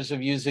pictures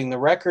of using the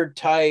record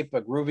type,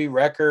 a Groovy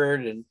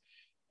record,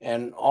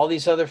 and all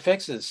these other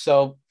fixes.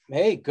 So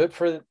hey, good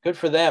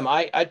for them.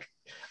 I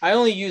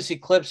only use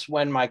Eclipse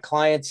when my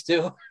clients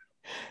do,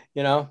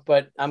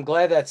 but I'm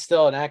glad that's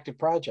still an active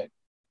project.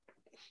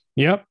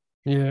 Yep.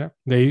 Yeah.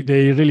 They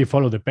really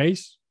follow the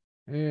pace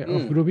of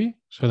Groovy.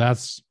 So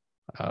that's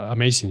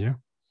amazing. Yeah.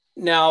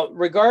 Now,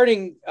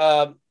 regarding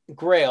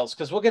Grails,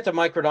 because we'll get to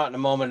Micronaut in a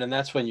moment, and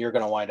that's when you're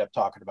going to wind up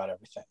talking about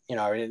everything.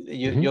 I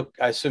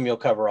assume you'll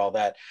cover all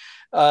that.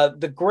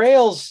 The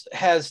Grails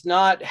has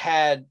not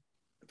had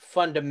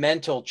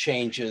fundamental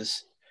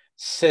changes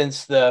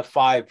since the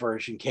 5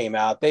 version came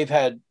out. They've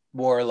had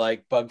more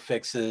like bug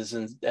fixes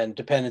and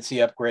dependency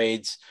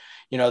upgrades.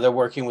 They're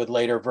working with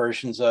later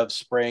versions of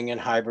Spring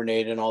and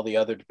Hibernate and all the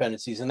other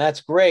dependencies, and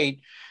that's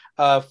great.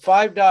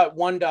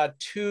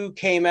 5.1.2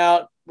 came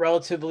out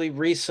relatively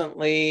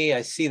recently.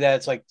 I see that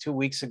it's like 2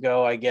 weeks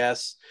ago, I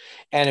guess.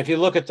 And if you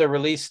look at the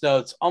release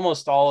notes,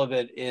 almost all of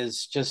it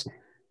is just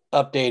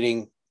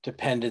updating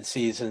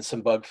dependencies and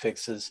some bug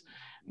fixes.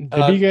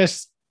 The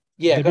biggest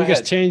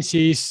change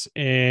is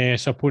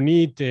so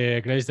Puneet,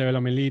 Grails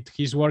development lead,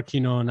 he's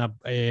working on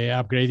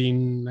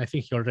upgrading. I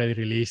think he already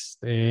released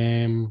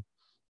Grails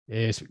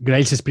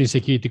Spring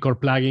Security Core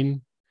plugin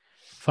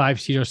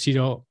 500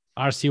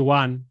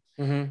 RC1.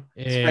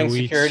 Spring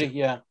Security,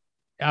 yeah.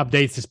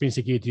 Updates the Spring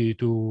Security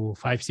to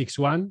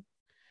 5.6.1.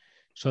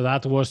 So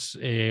that was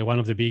one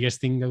of the biggest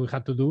things that we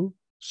had to do.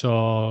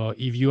 So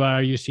if you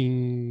are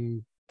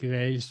using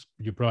Grails,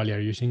 you probably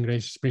are using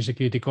Grails Spring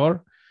Security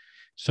Core.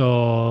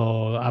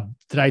 So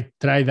try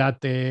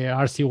that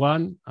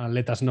RC1 and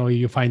let us know if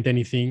you find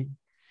anything.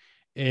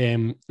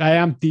 I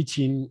am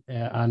teaching,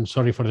 and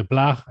sorry for the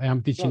plug, I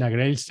am teaching a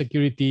Grails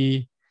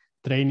security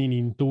training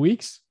in 2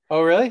 weeks.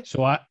 Oh, really?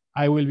 So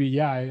I will be,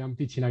 I am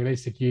teaching a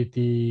Grails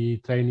security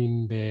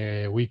training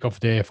the week of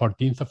the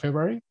 14th of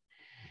February.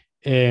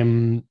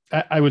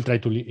 I will try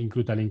to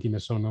include a link in the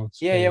show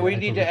notes. Yeah, we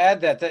need to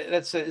add that.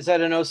 Is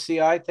that an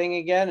OCI thing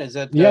again? Is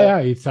that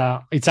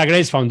it's a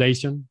Grails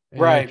Foundation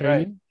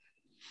training.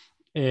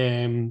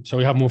 So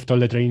we have moved all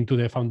the training to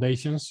the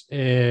foundations.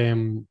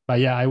 But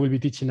yeah, I will be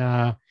teaching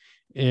a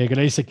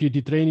Grails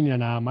security training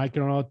and a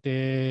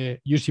Micronaut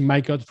using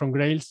Micronaut from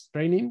Grails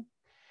training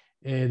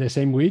the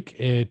same week.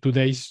 2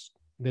 days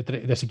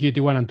the security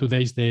one and 2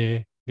 days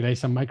the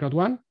Grails and Micronaut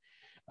one.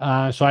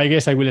 So I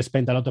guess I will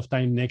spend a lot of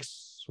time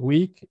next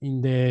week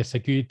in the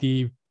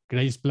security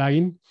Grails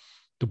plugin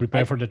to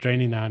prepare for the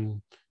training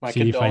and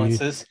see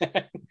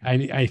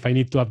if I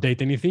need to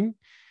update anything.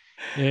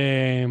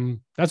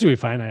 That's really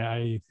fine.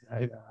 I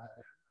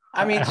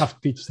mean, I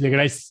have taught the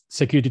Grails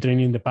security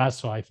training in the past,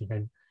 so I think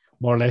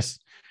more or less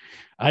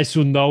I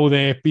should know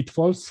the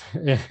pitfalls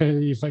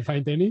if I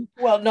find any.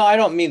 Well, no, I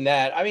don't mean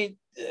that. I mean,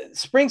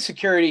 Spring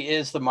Security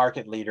is the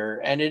market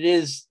leader, and it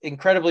is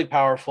incredibly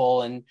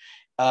powerful, and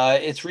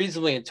it's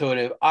reasonably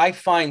intuitive. I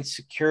find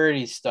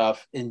security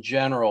stuff in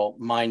general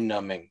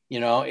mind-numbing.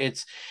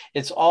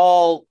 It's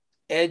all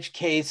edge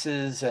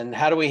cases and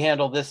how do we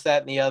handle this,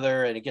 that, and the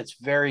other, and it gets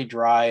very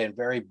dry and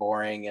very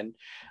boring, and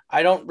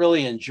I don't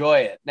really enjoy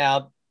it.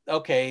 Now,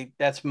 okay,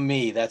 that's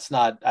me.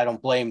 I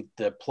don't blame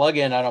the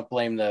plugin. I don't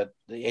blame the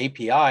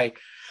API.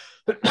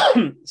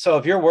 So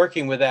if you're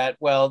working with that,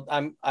 well,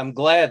 I'm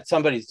glad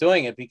somebody's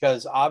doing it,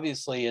 because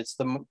obviously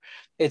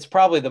it's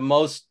probably the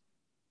most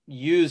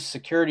used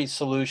security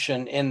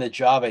solution in the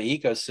Java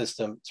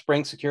ecosystem,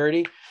 Spring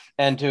Security.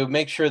 And to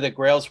make sure that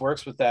Grails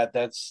works with that,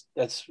 that's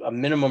a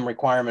minimum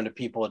requirement of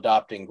people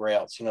adopting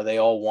Grails. They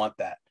all want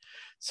that.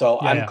 So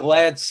I'm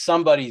glad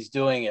somebody's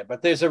doing it.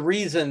 But there's a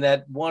reason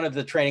that one of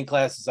the training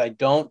classes I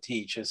don't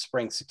teach is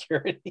Spring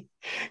Security,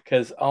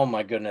 because, oh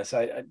my goodness,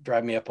 I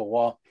drive me up a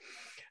wall.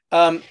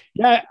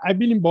 I've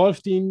been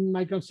involved in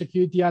Micronaut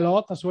security a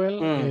lot as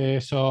well.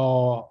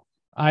 So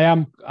I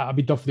am a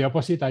bit of the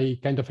opposite. I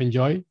kind of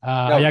enjoy.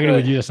 I agree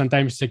with you that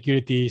sometimes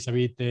security is a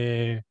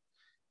bit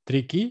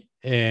tricky.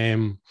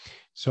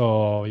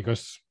 So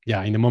because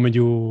in the moment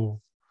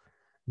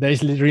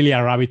there's really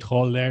a rabbit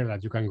hole there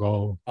that you can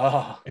go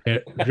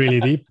really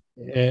deep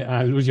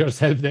and lose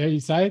yourself there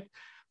inside.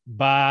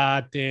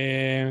 But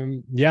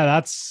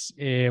that's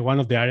one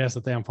of the areas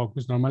that I am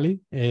focused normally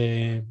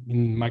in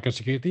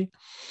microsecurity.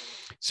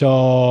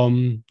 So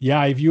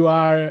if you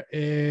are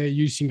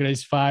using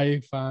Grails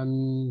 5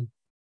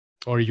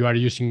 or you are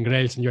using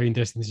Grails and you're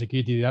interested in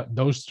security,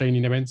 those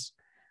training events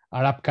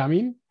are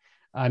upcoming.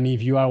 And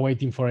if you are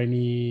waiting for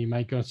any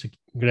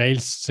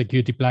Grails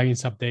security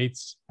plugins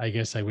updates, I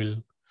guess I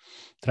will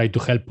try to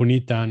help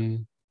Punit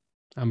and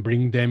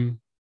bring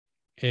them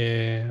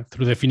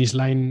through the finish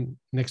line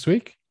next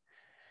week.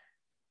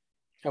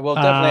 I will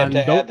definitely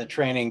have to add the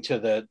training to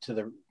the.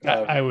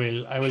 I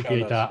will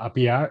create a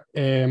PR.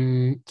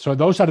 So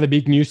those are the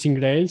big news in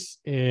Grails.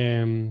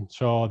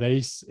 So there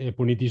is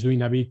Punit is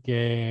doing a big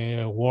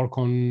work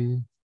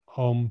on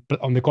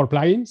the core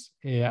plugins,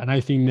 and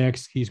I think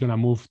next he's gonna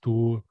move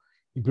to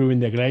improving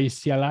the Grails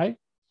CLI.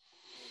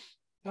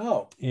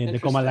 The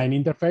command line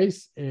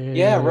interface.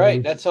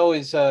 Right. That's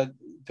always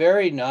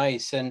very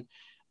nice, and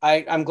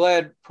I'm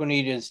glad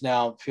Punit is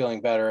now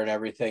feeling better and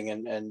everything,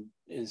 and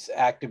is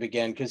active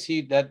again, because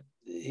he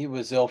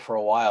was ill for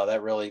a while.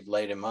 That really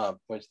laid him up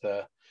with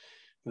the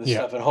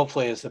stuff, and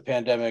hopefully as the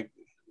pandemic,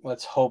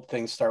 let's hope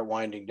things start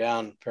winding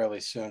down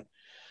fairly soon.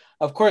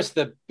 Of course,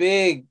 the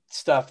big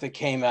stuff that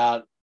came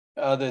out,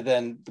 other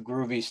than the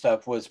groovy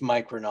stuff, was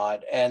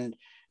Micronaut. And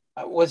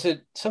was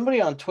it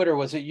somebody on Twitter,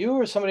 was it you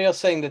or somebody else,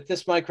 saying that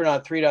this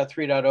Micronaut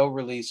 3.3.0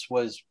 release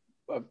was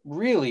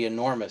really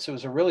enormous? It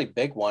was a really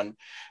big one,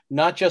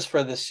 not just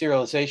for the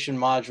serialization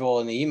module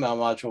and the email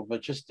module,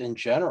 but just in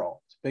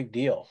general. It's a big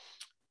deal.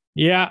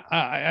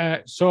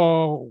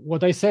 So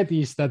what I said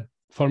is that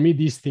for me,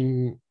 this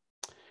thing,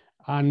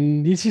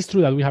 and this is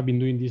true that we have been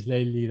doing this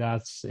lately,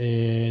 that's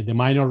the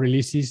minor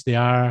releases, they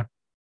are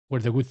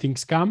where the good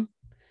things come,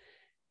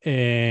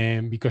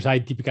 because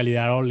they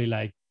are only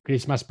like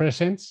Christmas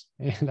presents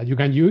that you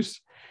can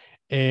use,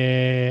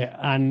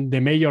 and the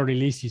major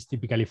releases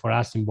typically for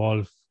us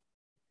involve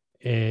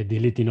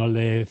deleting all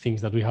the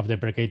things that we have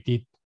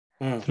deprecated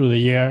through the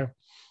year.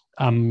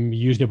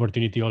 Use the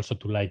opportunity also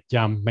to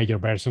jump major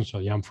versions,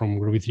 so jump from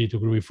Groovy 3 to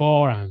Groovy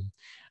 4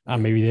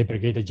 and maybe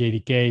deprecate the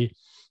JDK.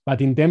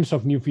 But in terms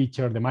of new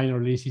feature, the minor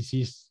releases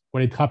is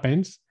when it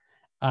happens.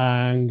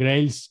 And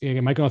Grails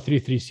Micronaut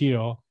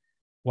 3.3.0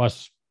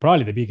 was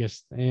probably the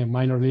biggest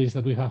minor release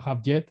that we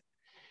have yet.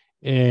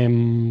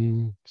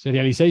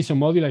 Serialization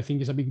module, I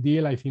think, is a big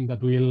deal. I think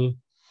that will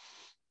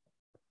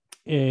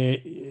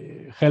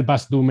help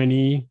us do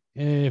many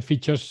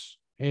features.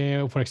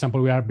 For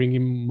example, we are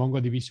bringing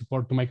MongoDB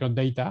support to Micronaut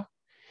data,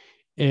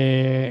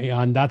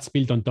 and that's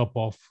built on top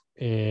of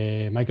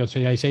Micronaut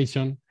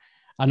serialization.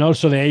 And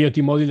also the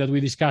AOT module that we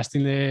discussed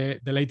in the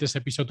latest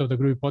episode of the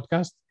Groovy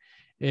podcast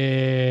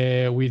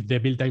with the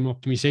build time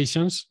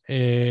optimizations.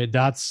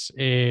 That's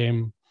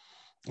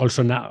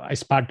also now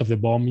as part of the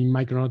BOM in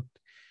Micronaut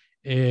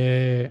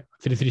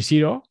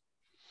 3.3.0.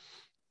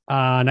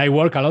 And I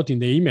work a lot in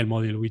the email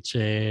module, which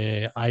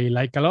I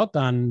like a lot.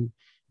 And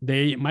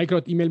the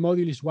Micronaut email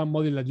module is one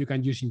module that you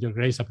can use in your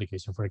Grace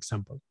application, for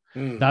example.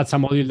 That's a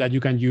module that you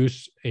can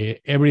use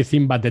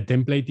everything but the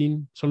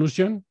templating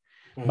solution.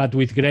 But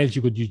with Grace,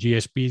 you could use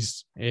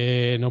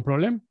GSPs, no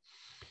problem.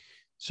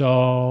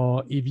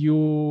 So if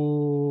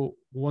you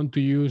want to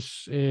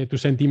use to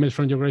send emails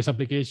from your Grace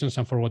applications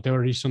and for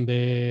whatever reason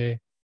the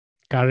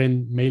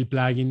current mail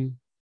plugin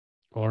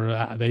or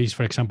there is,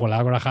 for example,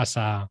 Agora has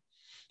an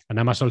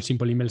Amazon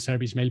Simple Email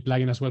Service mail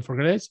plugin as well for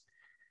Grace.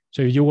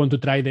 So if you want to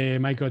try the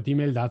Micronaut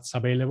email, that's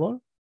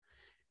available.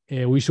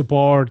 We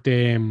support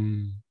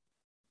Mailjet,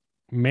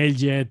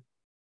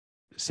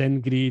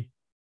 SendGrid,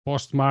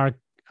 Postmark,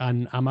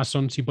 and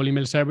Amazon Simple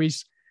Email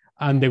Service,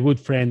 and the good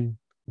friend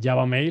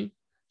Java Mail.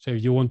 So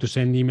if you want to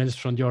send emails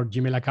from your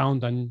Gmail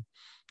account, and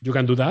you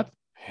can do that.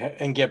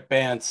 And get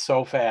banned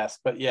so fast,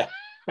 but yeah.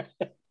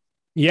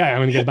 Yeah, I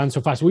mean, get banned so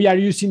fast. We are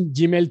using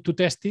Gmail to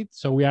test it.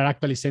 So we are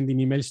actually sending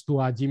emails to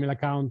a Gmail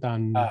account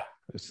and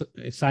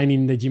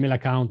signing the Gmail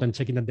account and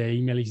checking that the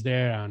email is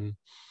there. And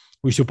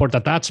we support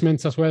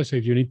attachments as well. So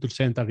if you need to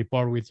send a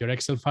report with your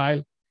Excel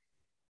file,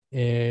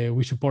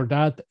 we support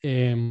that.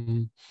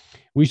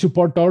 We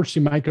support also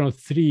in Micronaut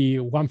 3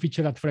 one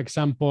feature that, for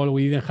example,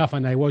 we didn't have,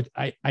 and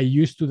I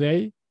used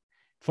today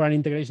for an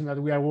integration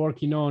that we are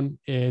working on,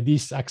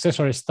 this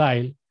accessory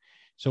style.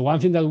 So one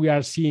thing that we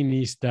are seeing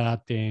is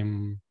that,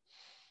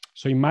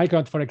 so in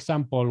Micronaut, for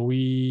example,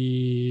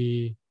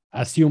 we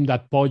assume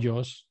that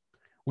Pollos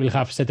will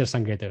have setters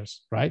and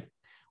getters, right?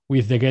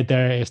 With the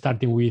getter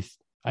starting with,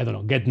 I don't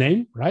know, get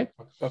name, right?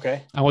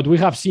 Okay. And what we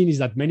have seen is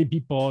that many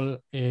people,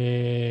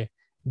 they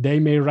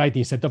may write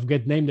instead of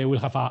get name, they will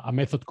have a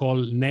method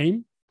called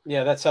name.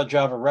 Yeah, that's how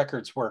Java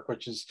records work,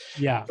 which is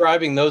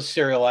driving those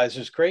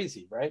serializers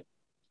crazy, right?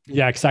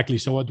 Yeah, exactly.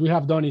 So what we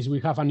have done is we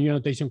have a new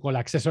annotation called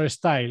accessory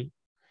style,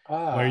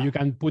 where you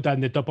can put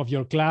at the top of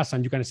your class,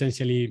 and you can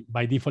essentially,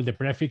 by default, the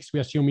prefix we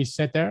assume is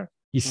set,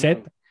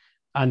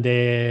 and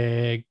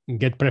the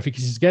get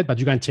prefix is get, but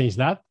you can change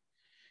that.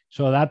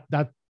 So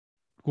that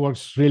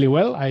works really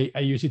well. I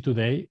use it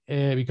today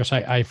because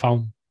I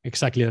found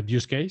exactly that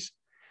use case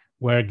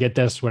where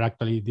getters were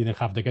actually didn't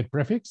have the get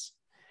prefix.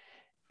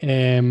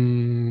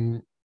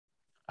 And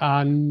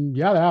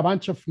yeah, there are a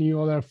bunch of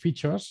new other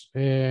features.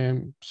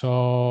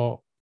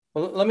 So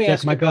let me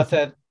ask you about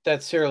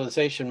that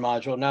serialization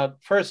module. Now,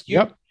 first,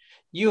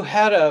 you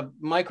had a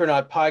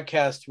Micronaut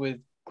podcast with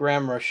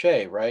Graham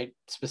Roche, right?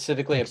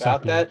 Specifically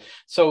about that.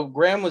 So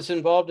Graham was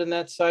involved in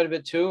that side of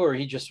it too, or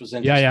he just was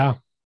interested? Yeah.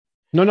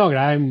 No,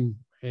 Graham,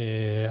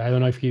 I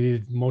don't know if he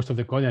did most of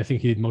the coding. I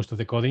think he did most of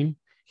the coding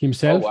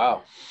himself. Oh,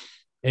 wow.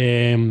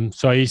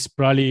 So it's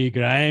probably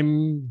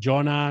Graham,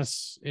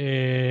 Jonas,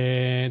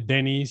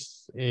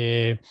 Dennis.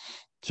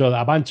 So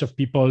a bunch of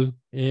people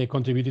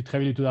contributed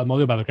heavily to that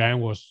module, but Graham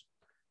was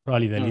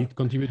probably the lead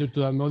contributor to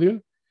that module.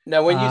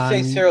 Now, when you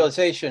say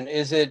serialization,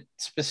 is it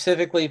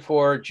specifically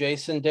for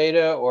JSON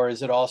data, or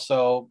is it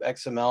also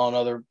XML and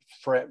other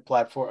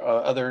platform,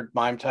 other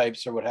MIME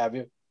types, or what have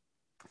you?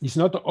 It's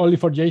not only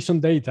for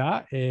JSON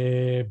data,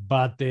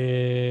 but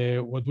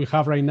what we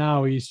have right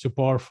now is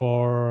support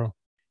for.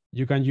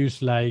 You can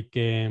use like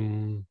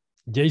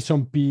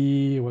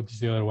JSON-P. What is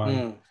the other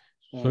one?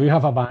 So you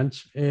have a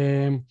bunch.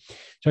 So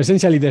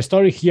essentially, the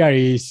story here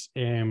is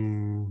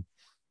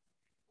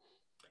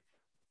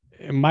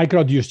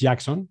Micronaut use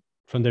Jackson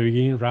from the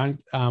beginning. Right?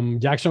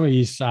 Jackson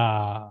is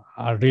a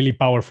really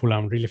powerful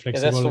and really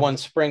flexible. Yeah, that's the one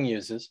Spring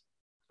uses.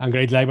 And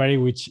great library,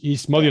 which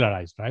is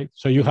modularized, right?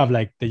 So you have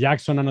like the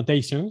Jackson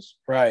annotations,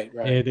 right.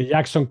 The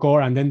Jackson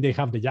core, and then they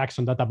have the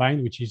Jackson data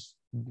bind, which is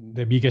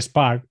the biggest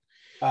part.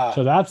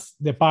 So that's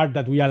the part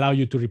that we allow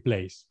you to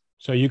replace.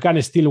 So you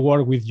can still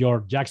work with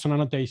your Jackson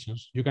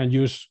annotations. You can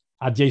use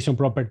a JSON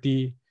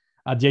property,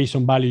 a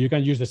JSON value. You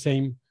can use the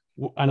same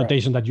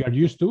annotation that you are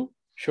used to.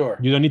 Sure.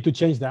 You don't need to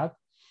change that.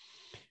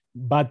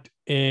 But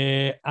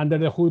under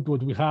the hood,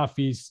 what we have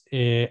is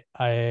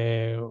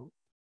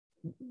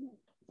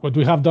what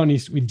we have done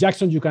is with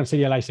Jackson, you can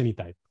serialize any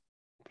type,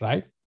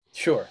 right?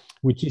 Sure.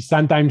 Which is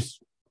sometimes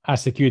a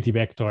security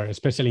vector,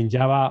 especially in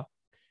Java.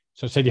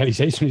 So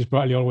serialization is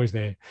probably always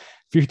the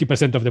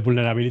 50% of the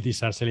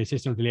vulnerabilities are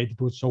serialization related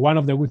to. So one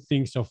of the good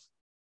things of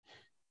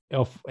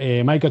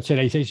Micronaut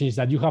serialization is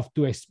that you have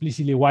to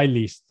explicitly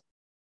whitelist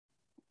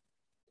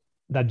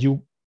that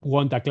you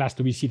want a class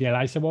to be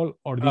serializable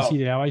or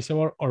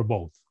deserializable or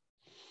both.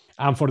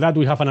 And for that,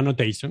 we have an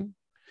annotation.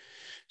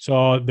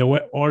 So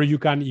or you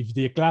can, if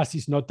the class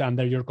is not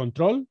under your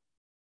control,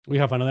 we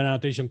have another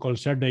annotation called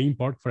share the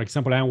import. For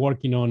example, I'm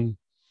working on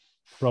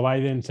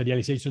providing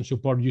serialization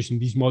support using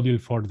this module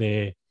for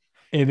the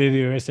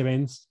AWS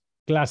events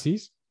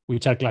classes,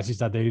 which are classes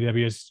that the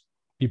AWS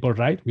people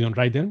write. We don't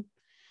write them.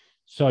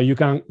 So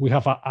we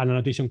have an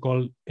annotation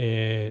called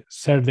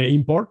share the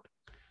import.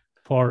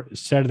 For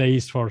share the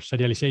is for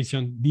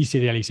serialization,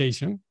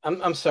 deserialization.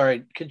 I'm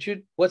sorry.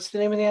 What's the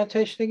name of the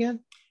annotation again?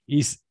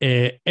 Is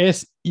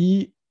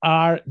SERDE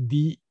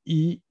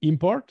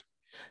import.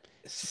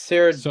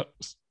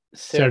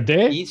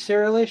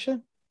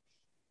 Deserialization?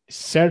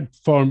 cert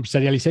form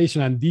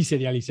serialization and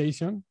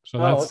deserialization. So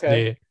that's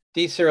the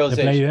deserialization.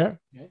 The play there.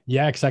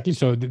 Yeah, exactly.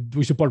 So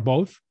we support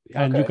both.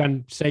 And you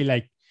can say,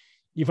 like,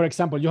 if, for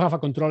example, you have a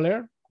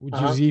controller which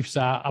receives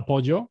a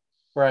POJO,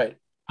 right,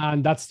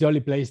 and that's the only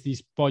place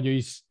this POJO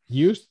is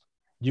used,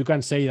 you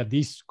can say that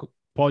this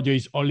POJO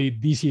is only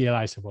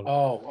deserializable.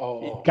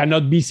 It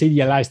cannot be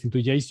serialized into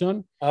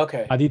JSON,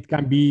 but it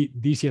can be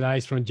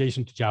deserialized from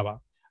JSON to Java.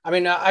 I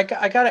mean, I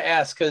got to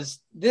ask, because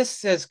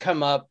this has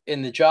come up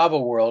in the Java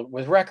world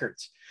with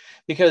records,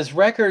 because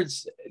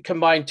records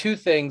combine two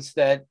things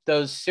that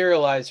those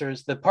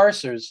serializers, the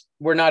parsers,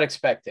 were not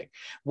expecting.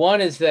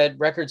 One is that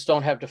records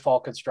don't have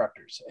default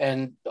constructors,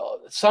 and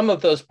some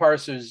of those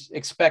parsers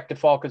expect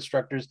default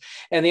constructors.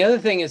 And the other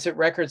thing is that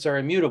records are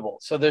immutable,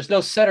 so there's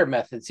no setter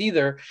methods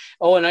either.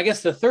 Oh, and I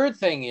guess the third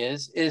thing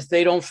is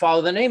they don't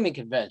follow the naming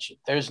convention.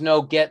 There's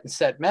no get and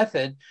set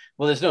method.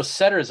 Well, there's no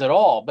setters at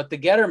all, but the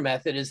getter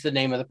method is the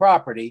name of the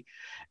property.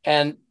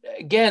 And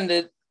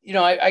again,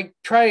 I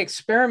try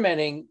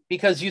experimenting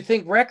because you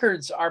think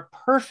records are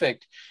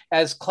perfect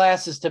as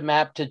classes to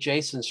map to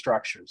JSON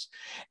structures.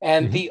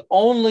 And the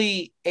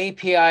only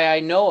API I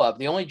know of,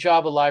 the only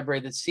Java library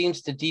that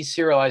seems to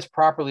deserialize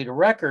properly to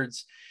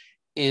records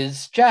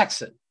is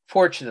Jackson,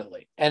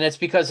 fortunately. And it's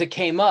because it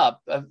came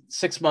up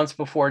 6 months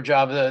before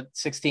Java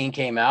 16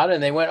 came out,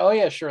 and they went, oh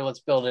yeah, sure, let's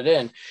build it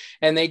in.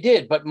 And they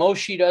did, but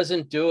Moshi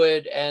doesn't do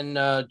it, and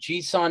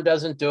JSON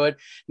doesn't do it.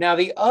 Now,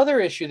 the other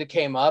issue that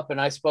came up,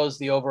 and I suppose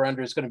the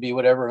over-under is going to be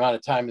whatever amount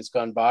of time has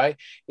gone by,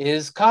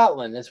 is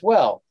Kotlin as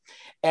well.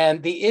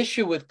 And the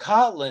issue with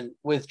Kotlin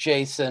with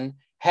JSON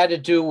had to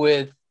do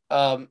with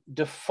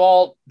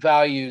default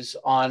values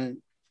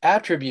on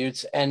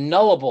attributes and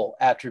nullable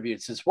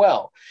attributes as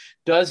well.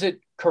 Does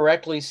it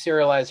correctly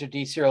serialize or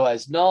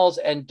deserialize nulls,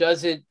 and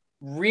does it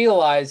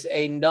realize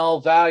a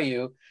null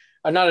value,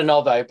 not a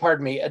null value,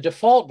 pardon me, a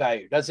default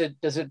value? Does it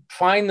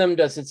find them?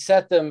 Does it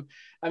set them?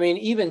 I mean,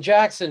 even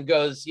Jackson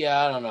goes,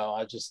 yeah, I don't know.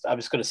 I'm just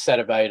going to set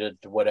a value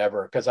to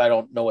whatever, because I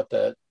don't know what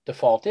the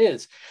default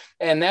is.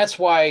 And that's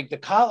why the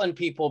Kotlin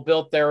people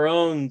built their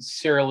own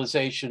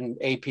serialization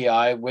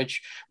API,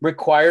 which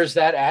requires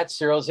that at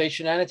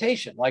serialization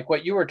annotation, like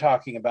what you were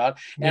talking about.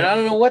 And I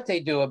don't know what they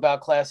do about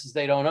classes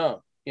they don't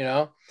own,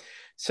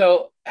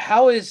 So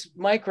how is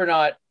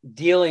Micronaut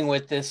dealing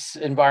with this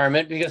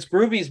environment? Because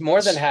Groovy is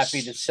more than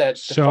happy to set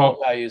default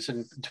values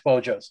into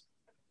POJOs.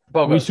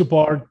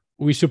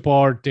 We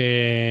support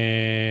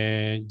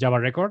Java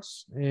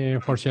records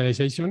for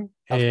serialization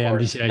and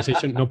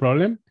deserialization, no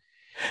problem.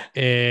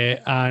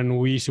 And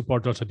we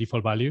support also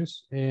default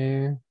values.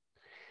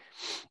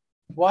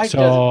 Why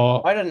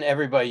doesn't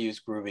everybody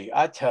use Groovy?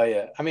 I tell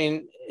you, I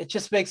mean, it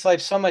just makes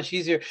life so much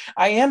easier.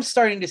 I am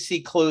starting to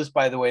see clues,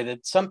 by the way,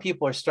 that some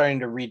people are starting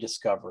to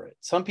rediscover it.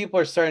 Some people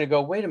are starting to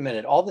go, wait a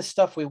minute, all this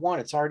stuff we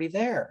want, it's already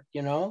there,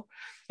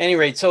 Any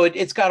rate, so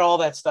it's got all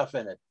that stuff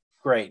in it.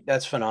 Great,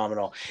 that's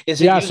phenomenal.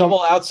 Is it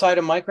usable outside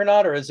of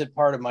Micronaut, or is it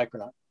part of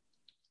Micronaut?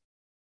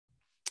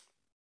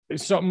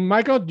 So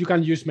Micronaut, you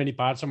can use many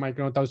parts of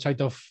Micronaut outside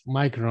of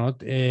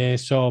Micronaut.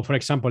 So for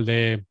example,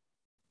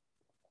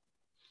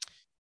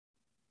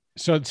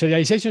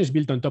 serialization is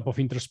built on top of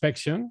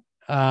introspection,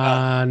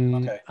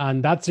 and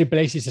that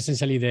replaces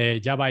essentially the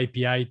Java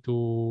API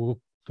to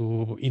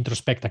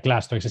introspect a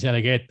class, to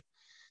essentially get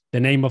the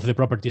name of the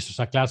properties of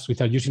a class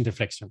without using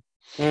reflection.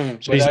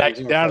 So it's like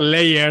there are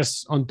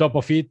layers on top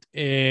of it.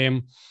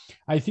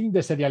 I think the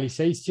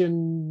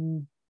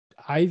serialization,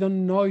 I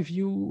don't know if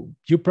you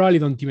probably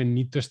don't even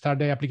need to start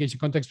the application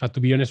context, but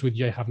to be honest with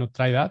you, I have not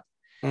tried that.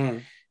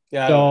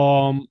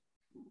 So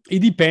it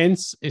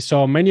depends.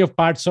 So many of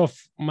parts of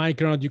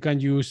Micronaut you can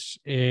use.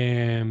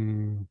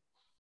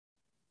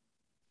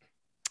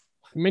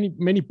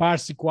 Many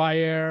parts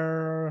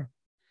require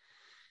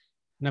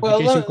an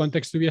application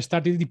context to be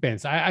started. It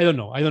depends. I don't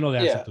know. I don't know the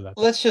answer to that.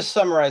 Let's just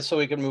summarize so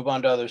we can move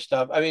on to other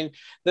stuff. I mean,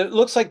 it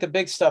looks like the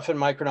big stuff in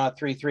Micronaut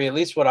 3.3, at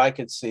least what I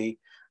could see,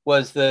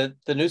 was the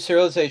new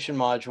serialization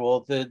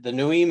module, the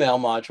new email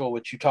module,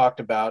 which you talked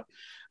about,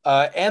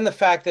 and the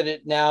fact that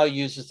it now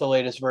uses the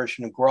latest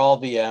version of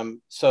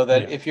GraalVM, so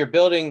that if you're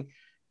building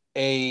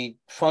a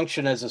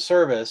function as a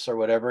service or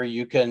whatever,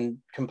 you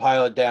can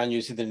compile it down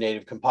using the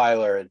native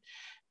compiler. And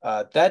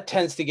that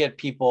tends to get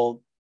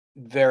people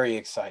very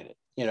excited.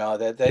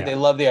 That they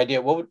love the idea.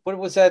 What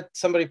was that?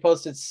 Somebody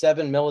posted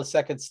 7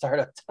 millisecond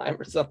startup time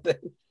or something.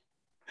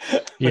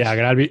 Yeah,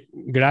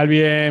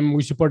 GraalVM,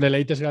 we support the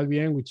latest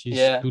GraalVM, which is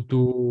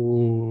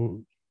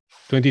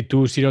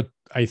 22.0,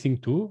 I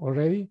think 2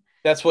 already.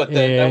 That's what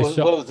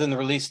what was in the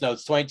release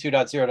notes,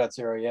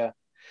 22.0.0, yeah.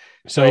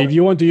 So if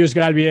you want to use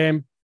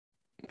GraalVM,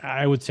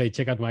 I would say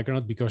check out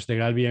Micronaut, because the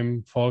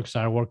GraalVM folks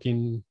are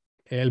working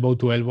elbow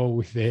to elbow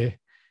with the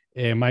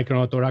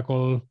Micronaut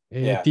Oracle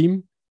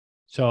team.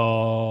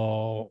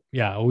 So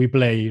we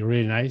play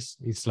really nice.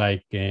 It's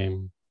like a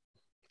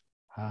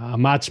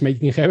match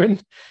made in heaven.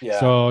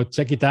 So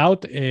check it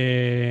out.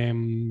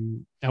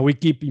 And we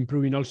keep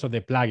improving also the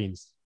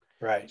plugins.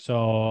 Right.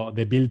 So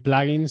the build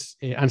plugins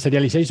and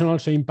serialization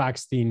also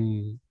impacts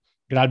in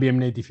GraalVM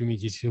native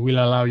images. It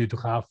will allow you to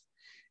have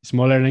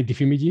smaller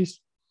native images.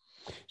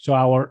 So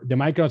the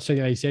Micronaut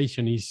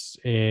serialization is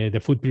the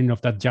footprint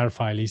of that jar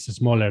file is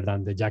smaller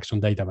than the Jackson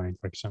data bind,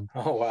 for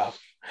example. Oh, wow.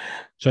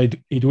 So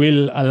it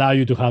will allow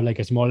you to have like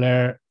a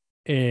smaller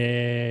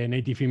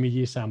native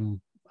images and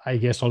I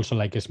guess also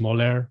like a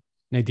smaller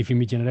native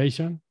image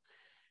generation.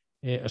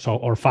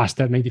 Or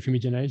faster native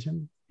image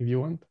generation if you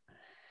want.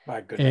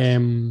 My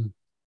goodness.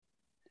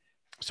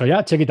 So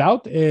yeah, check it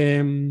out.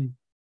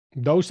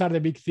 Those are the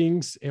big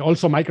things.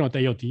 Also Micronaut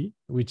AOT,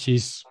 which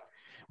is,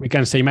 we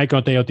can say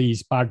Micronaut AOT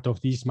is part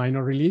of this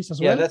minor release as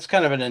well. Yeah, that's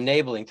kind of an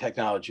enabling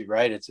technology,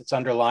 right? It's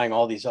underlying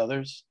all these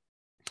others.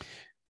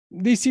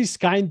 This is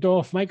kind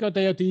of Micronaut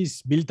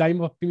AOT's build time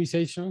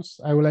optimizations.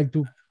 I would like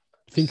to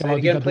think about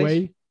it that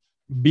way.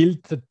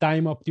 Build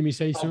time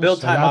optimizations.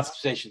 Build time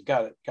optimization.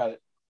 Got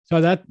it. So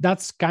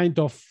that's kind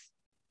of,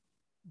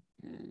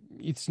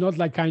 it's not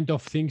like kind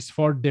of things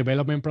for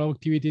development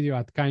productivity,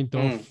 but kind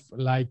of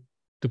like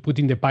to put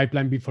in the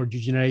pipeline before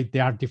you generate the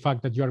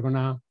artifact that you are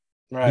gonna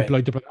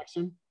deploy to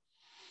production.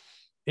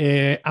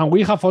 And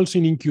we have also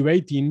in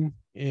incubating,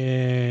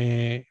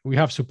 we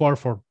have support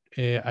for,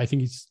 I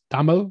think it's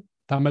TAML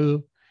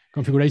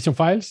configuration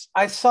files.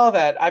 I saw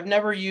that. I've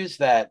never used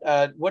that.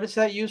 What is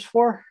that used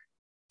for?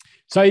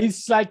 So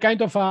it's like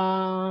kind of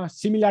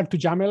similar to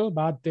YAML,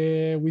 but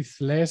with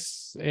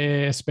less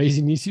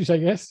spacing issues, I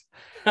guess.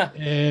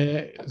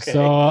 Okay.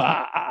 So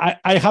I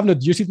have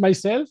not used it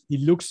myself.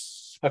 It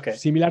looks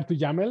similar to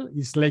YAML.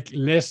 It's like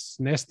less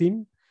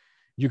nesting.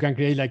 You can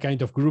create like kind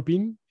of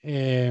grouping.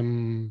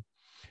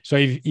 So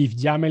if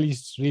YAML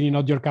is really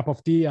not your cup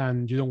of tea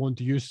and you don't want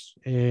to use,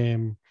 so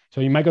in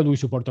Micronaut we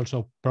support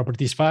also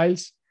properties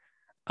files,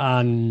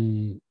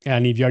 and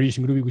if you are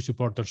using Groovy, we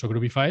support also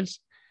Groovy files.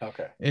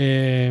 Okay.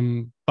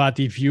 But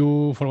if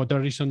you, for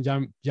whatever reason,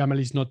 YAML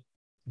is not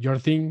your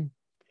thing,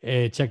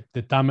 check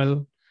the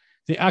TAML.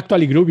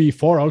 Actually, Groovy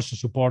 4 also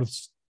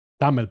supports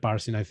TAML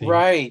parsing, I think.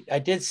 Right. I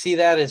did see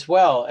that as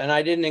well. And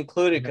I didn't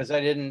include it because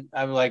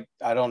I'm like,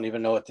 I don't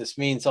even know what this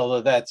means,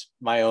 although that's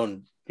my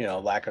own,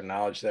 lack of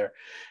knowledge there.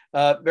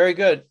 Very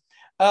good.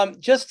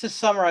 Just to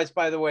summarize,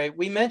 by the way,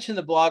 we mentioned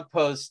the blog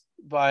post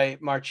by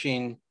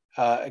Marcin.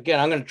 Again,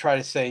 I'm going to try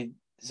to say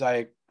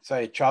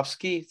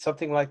Zayachowski,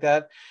 something like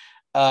that.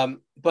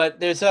 But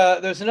there's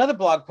another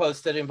blog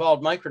post that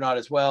involved Micronaut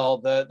as well.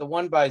 The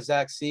one by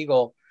Zach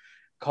Siegel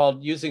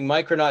called Using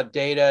Micronaut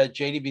Data,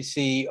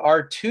 JDBC,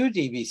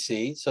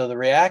 R2DBC, so the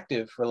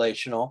reactive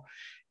relational,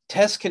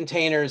 test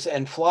containers,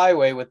 and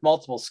Flyway with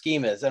multiple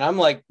schemas. And I'm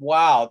like,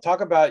 wow,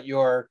 talk about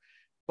your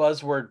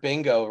buzzword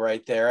bingo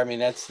right there. I mean,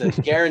 that's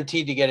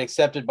guaranteed to get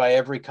accepted by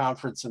every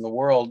conference in the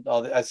world,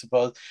 I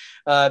suppose.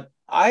 By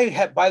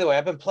the way,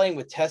 I've been playing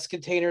with test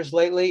containers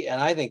lately,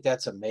 and I think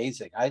that's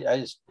amazing.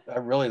 I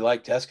really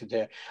like test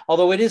container,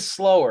 although it is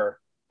slower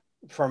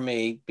for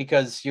me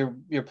because you're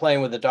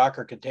playing with a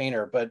Docker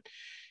container, but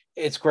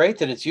it's great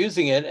that it's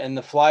using it, and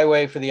the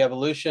Flyway for the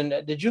evolution.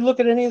 Did you look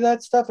at any of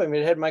that stuff? I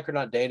mean, it had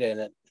Micronaut data in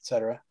it,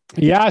 etc.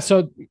 Yeah.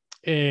 So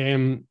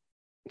in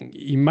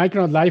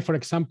Micronaut Live, for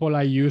example,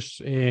 I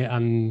use,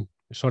 and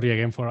sorry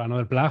again for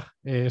another plug.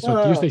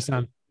 Tuesdays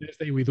and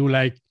Thursday we do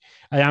I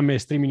am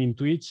streaming in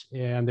Twitch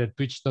under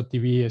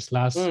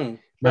twitch.tv/Micronaut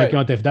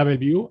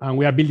FW, and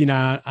we are building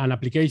an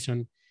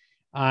application,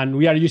 and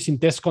we are using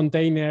test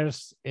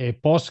containers,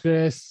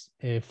 Postgres,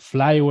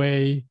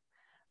 Flyway,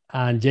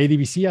 and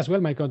JDBC as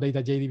well, Micronaut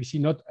Data JDBC,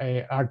 not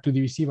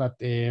R2DBC, but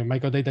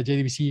Micronaut Data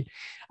JDBC.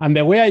 And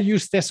the way I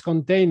use test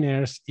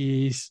containers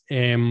is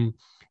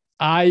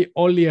I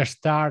only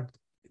start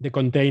the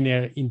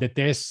container in the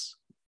tests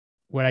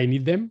where I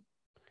need them.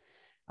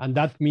 And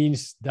that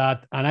means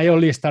that, and I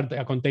only start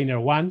a container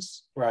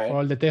once for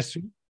all the tests.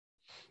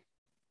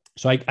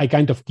 So I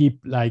kind of keep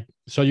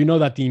so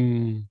that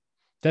in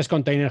test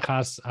container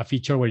has a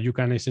feature where you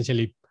can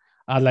essentially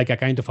add a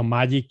kind of a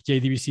magic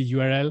JDBC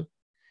URL,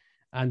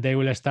 and they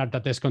will start a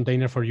test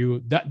container for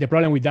you. The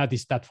problem with that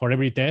is that for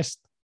every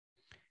test,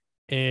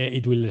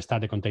 it will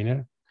start a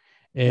container.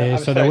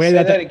 So the way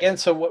that again.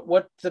 So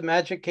what's the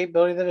magic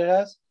capability that it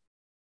has?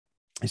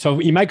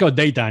 So in Micronaut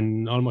Data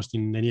and almost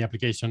in any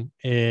application,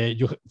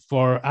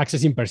 for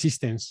accessing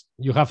persistence,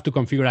 you have to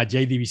configure a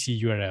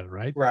JDBC URL,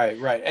 right?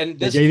 Right. And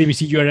the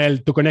JDBC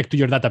URL to connect to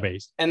your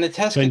database. And the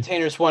test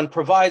containers one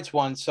provides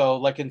one. So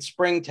like in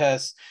Spring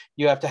Test,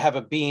 you have to have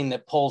a bean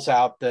that pulls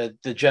out the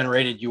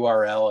generated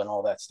URL and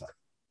all that stuff.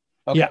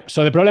 Okay. Yeah.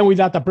 So the problem with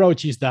that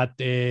approach is that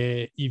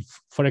if,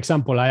 for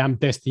example, I am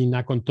testing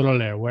a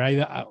controller where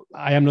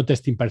I am not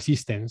testing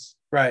persistence.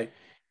 Right.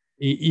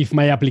 If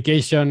my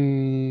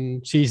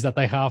application sees that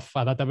I have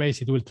a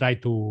database, it will try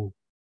to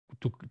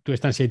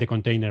instantiate the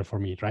container for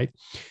me, right?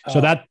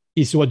 So that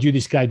is what you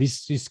described.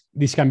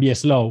 This can be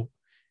slow,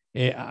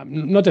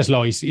 not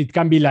slow. It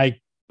can be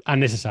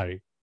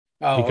unnecessary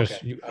because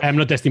I am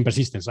not testing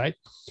persistence, right?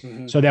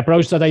 Mm-hmm. So the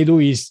approach that I do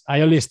is I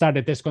only start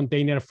a test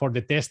container for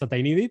the test that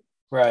I needed.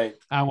 Right.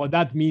 And what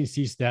that means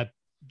is that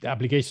the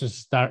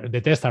applications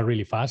the tests are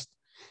really fast.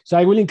 So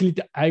I will include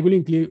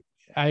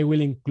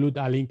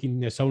a link in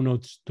the show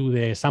notes to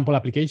the sample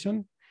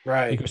application.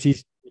 Right. Because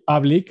it's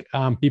public,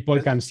 people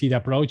can see the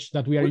approach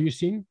that we are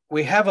using.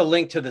 We have a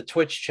link to the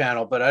Twitch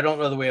channel, but I don't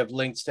know that we have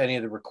links to any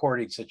of the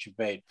recordings that you've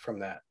made from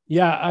that.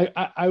 Yeah,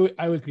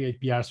 I will create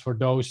PRs for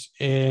those.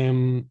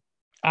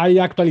 I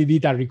actually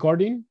did a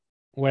recording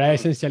where I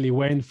essentially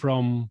went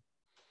from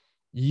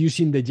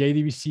using the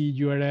JDBC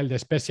URL, the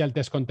special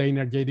test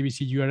container JDBC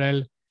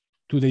URL,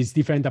 to this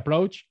different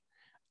approach.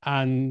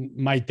 And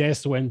my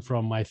test went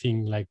from, I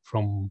think, like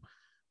from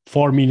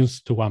 4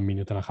 minutes to 1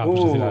 minute and a half.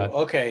 Ooh, like that.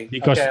 Okay.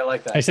 Because I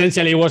like that.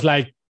 Essentially, it was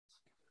like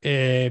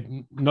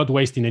not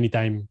wasting any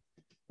time.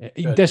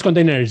 Test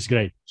container is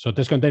great. So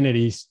test container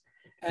is.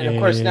 And of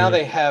course, now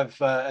they have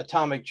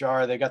Atomic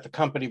Jar. They got the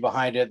company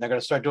behind it, and they're going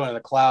to start doing it in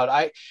the cloud.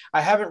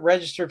 I haven't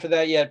registered for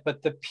that yet,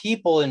 but the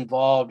people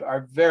involved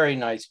are very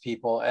nice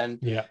people and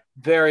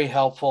very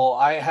helpful.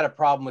 I had a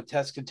problem with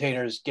test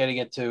containers getting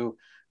it to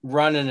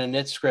run in a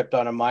init script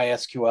on a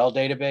MySQL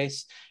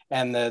database,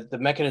 and the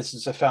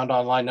mechanisms I found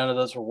online, none of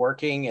those were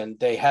working, and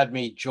they had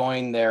me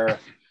join their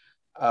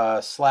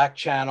Slack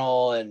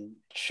channel and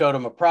showed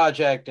them a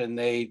project, and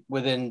they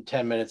within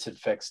 10 minutes had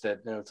fixed it.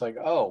 And it's like,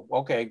 oh,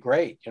 okay,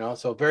 great.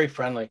 So very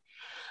friendly.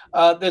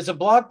 There's a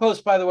blog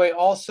post, by the way,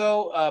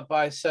 also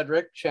by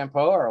Cedric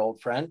Champeau, our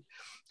old friend,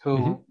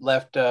 who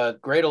left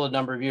Gradle a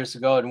number of years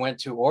ago and went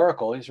to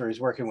Oracle. He's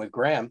working with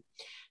Graham.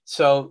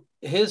 So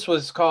his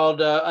was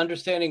called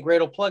Understanding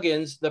Gradle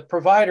Plugins, the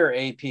Provider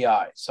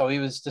API. So he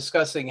was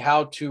discussing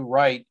how to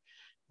write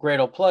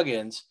Gradle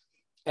plugins.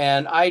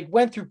 And I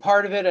went through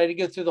part of it. I didn't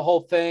get through the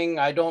whole thing.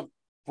 I don't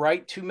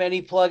write too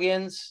many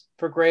plugins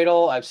for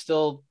Gradle. I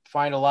still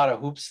find a lot of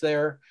hoops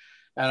there,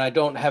 and I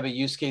don't have a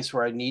use case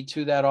where I need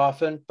to that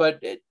often. But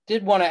it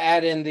did want to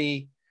add in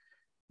the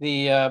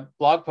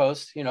blog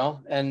post,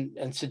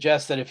 and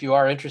suggest that if you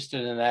are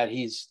interested in that,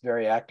 he's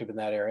very active in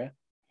that area.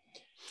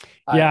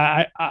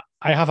 Yeah,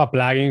 I have a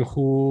plugin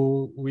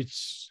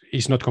which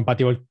is not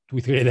compatible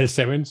with Gradle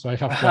 7, so I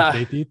have to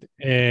update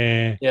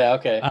it. Yeah,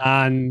 okay.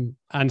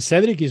 And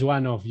Cedric is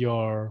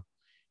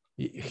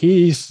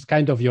he is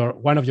kind of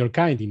one of your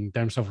kind in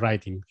terms of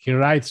writing. He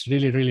writes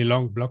really, really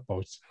long blog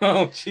posts.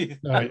 Oh, geez.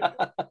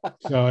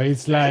 So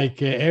it's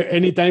like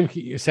anytime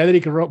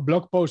Cedric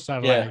blog posts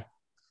are like,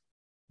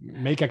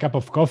 make a cup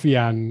of coffee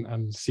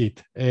and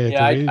sit.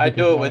 I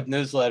do it with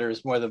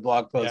newsletters more than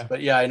blog posts,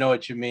 but I know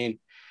what you mean.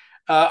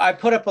 I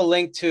put up a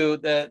link to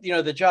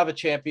the Java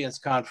Champions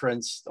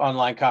conference,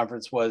 online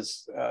conference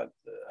was,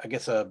 I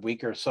guess, a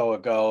week or so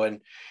ago. And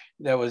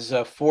there was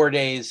 4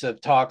 days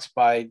of talks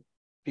by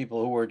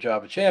people who were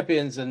Java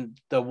champions. And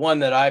the one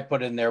that I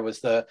put in there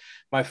was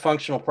my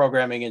functional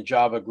programming in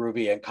Java,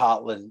 Groovy, and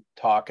Kotlin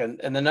talk.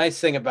 And the nice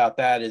thing about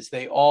that is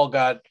they all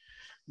got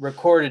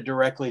recorded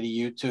directly to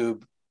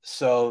YouTube.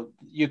 So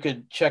you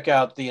could check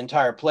out the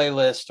entire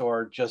playlist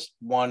or just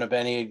one of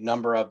any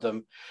number of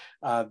them.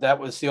 That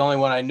was the only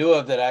one I knew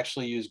of that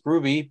actually used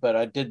Groovy, but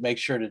I did make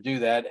sure to do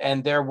that.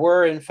 And there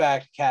were, in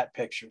fact, cat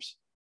pictures.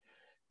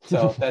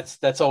 So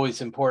that's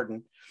always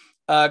important.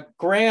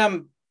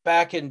 Graham,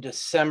 back in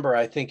December,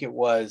 I think it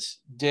was,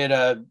 did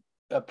a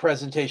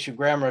presentation.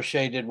 Graham Roche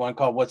did one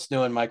called What's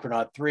New in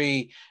Micronaut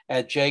 3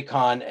 at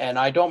JCon. And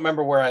I don't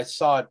remember where I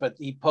saw it, but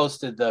he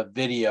posted the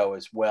video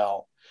as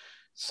well.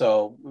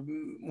 So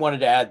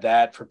wanted to add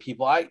that for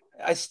people. I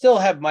still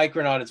have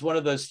Micronaut. It's one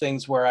of those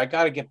things where I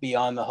got to get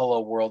beyond the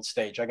hello world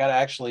stage. I got to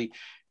actually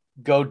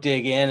go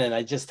dig in, and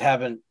I just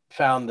haven't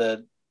found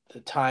the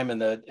time and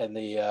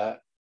the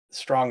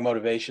strong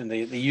motivation, the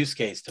use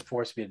case to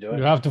force me to do it.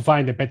 You have to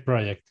find a pet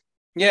project.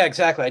 Yeah,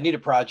 exactly. I need a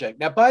project.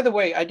 Now, by the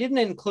way, I didn't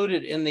include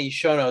it in the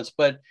show notes,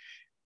 but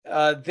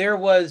there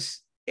was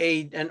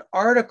an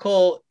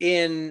article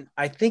in,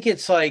 I think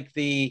it's like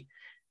the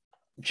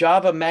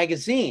Java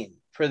magazine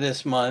for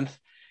this month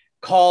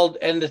called,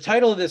 and the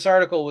title of this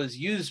article was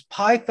Use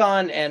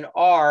Python and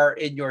R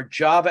in Your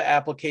Java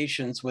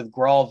Applications with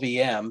Graal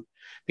VM.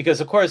 Because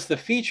of course, the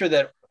feature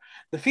that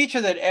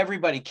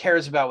everybody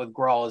cares about with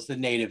Graal is the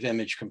native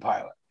image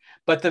compiler.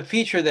 But the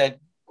feature that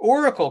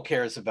Oracle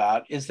cares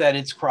about is that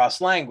it's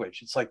cross-language.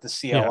 It's like the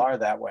CLR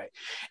that way.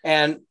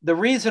 And the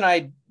reason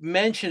I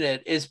mention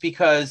it is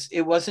because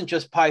it wasn't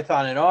just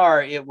Python and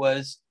R, it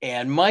was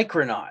and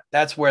Micronaut.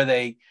 That's where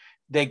they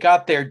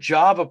got their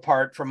Java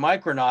part from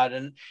Micronaut,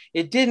 and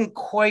it didn't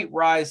quite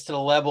rise to the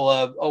level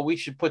of, oh, we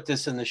should put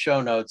this in the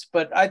show notes.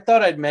 But I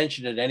thought I'd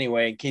mention it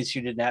anyway in case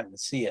you didn't happen to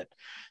see it.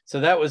 So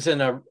that was in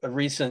a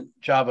recent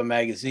Java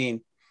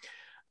magazine.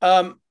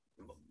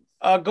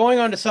 Going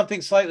on to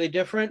something slightly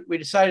different, we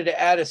decided to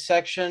add a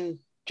section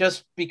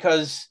just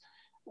because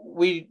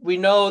we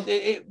know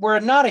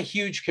we're not a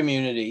huge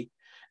community,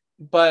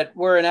 but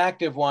we're an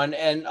active one.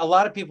 And a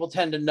lot of people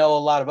tend to know a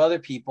lot of other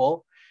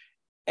people.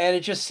 And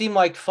it just seemed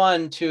like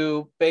fun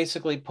to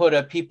basically put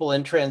a people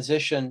in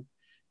transition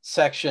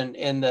section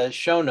in the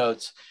show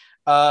notes.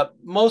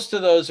 Most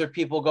of those are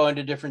people going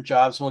to different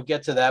jobs, and we'll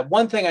get to that.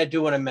 One thing I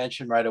do want to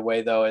mention right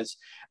away, though, is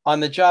on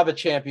the Java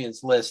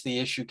Champions list, the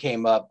issue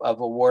came up of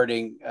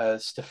awarding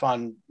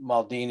Stefan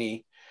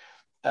Maldini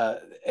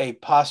a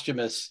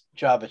posthumous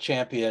Java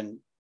Champion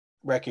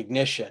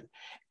recognition.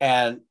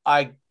 And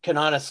I can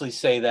honestly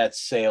say that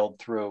sailed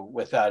through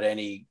without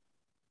any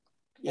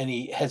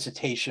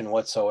hesitation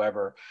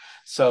whatsoever.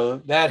 So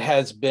that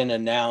has been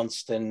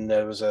announced, and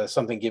there was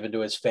something given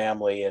to his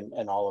family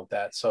and all of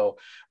that. So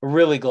we're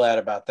really glad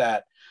about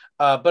that.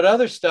 But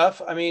other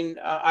stuff, I mean,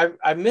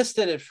 I missed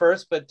it at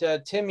first, but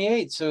Tim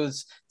Yates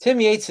is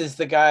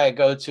the guy I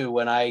go to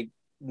when I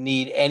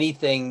need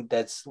anything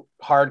that's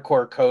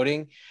hardcore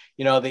coding,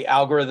 you know, the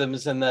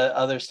algorithms and the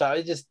other stuff.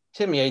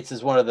 Tim Yates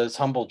is one of those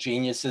humble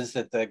geniuses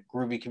that the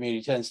Groovy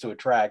community tends to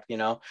attract, you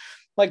know,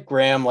 like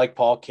Graham, like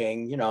Paul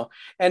King, you know.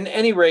 And at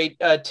any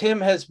rate, Tim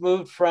has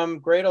moved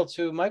from Gradle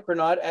to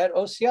Micronaut at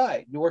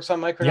OCI. He works on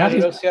Micronaut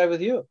at OCI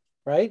with you,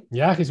 right?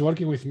 Yeah, he's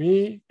working with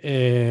me.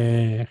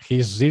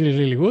 He's really,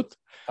 really good.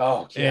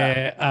 Oh,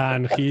 yeah.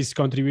 And he's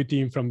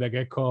contributing from the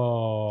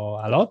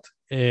get-go a lot.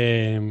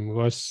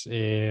 Was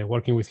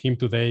working with him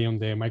today on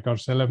the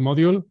MicroSelect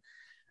module.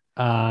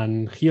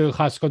 And he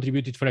has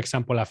contributed, for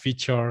example, a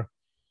feature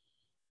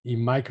in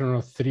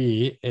Micronaut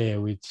 3,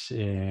 which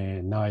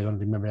now I don't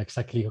remember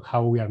exactly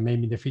how we are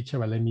naming the feature,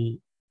 but let me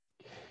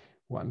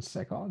 1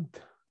 second.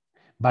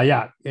 But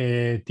yeah,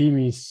 Tim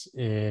is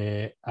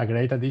a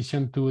great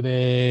addition to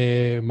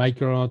the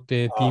Micronaut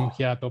team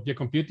here at Object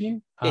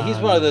Computing. Yeah, he's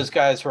one of those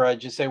guys where I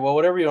just say, well,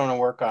 whatever you want to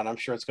work on, I'm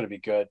sure it's going to be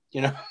good,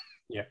 you know?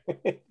 Yeah.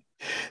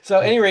 So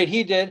at any rate,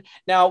 he did.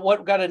 Now,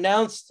 what got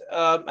announced,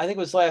 I think it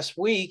was last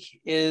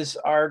week, is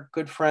our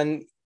good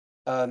friend,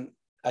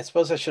 I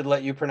suppose I should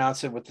let you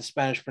pronounce it with the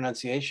Spanish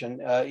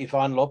pronunciation,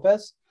 Ivan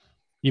Lopez.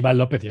 Ivan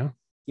Lopez, yeah.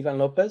 Ivan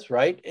Lopez,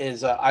 right,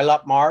 is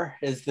Ilapmar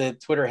is the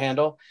Twitter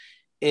handle,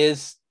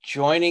 is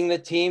joining the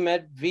team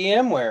at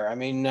VMware. I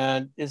mean,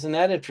 isn't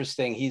that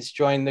interesting? He's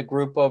joined the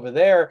group over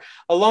there,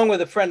 along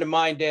with a friend of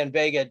mine, Dan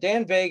Vega.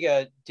 Dan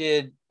Vega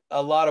did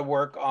a lot of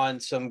work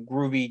on some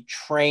Groovy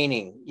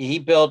training. He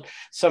built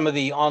some of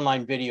the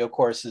online video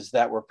courses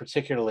that were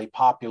particularly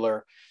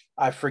popular.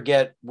 I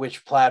forget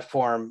which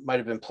platform, might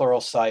have been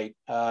Pluralsight,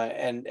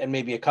 and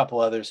maybe a couple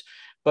others.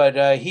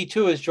 But he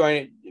too is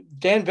joining.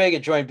 Dan Vega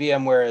joined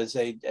VMware as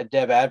a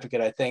dev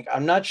advocate, I think.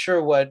 I'm not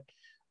sure what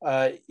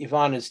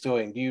Ivan is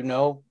doing. Do you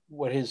know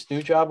what his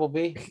new job will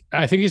be?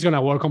 I think he's going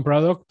to work on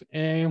product.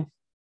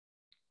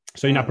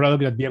 So in a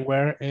product that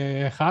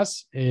VMware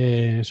has.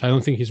 So I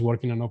don't think he's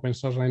working on open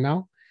source right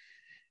now.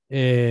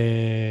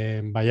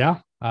 But yeah,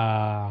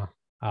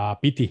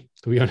 pity,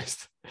 to be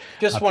honest.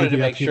 Just wanted to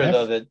make sure,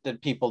 though,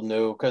 that people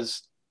knew,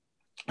 because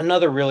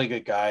another really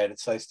good guy, and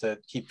it's nice to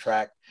keep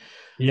track.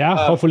 Yeah,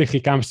 hopefully he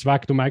comes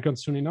back to Micron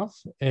soon enough.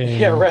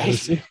 Yeah,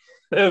 right. We'll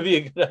that would be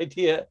a good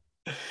idea.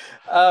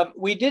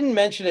 We didn't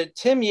mention it.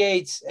 Tim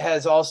Yates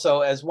has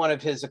also, as one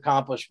of his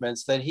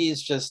accomplishments, that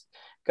he's just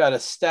got a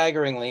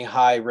staggeringly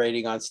high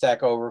rating on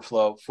Stack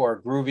Overflow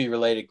for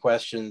Groovy-related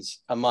questions,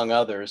 among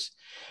others.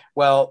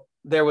 Well,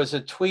 there was a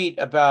tweet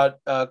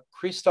about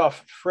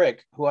Christoph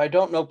Frick, who I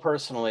don't know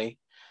personally,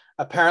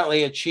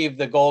 apparently achieved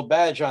the gold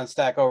badge on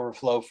Stack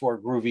Overflow for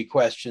Groovy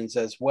questions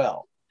as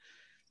well.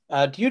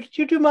 Do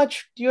you do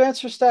much? Do you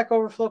answer Stack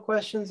Overflow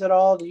questions at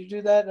all? Do you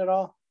do that at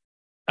all?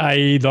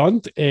 I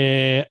don't.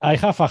 I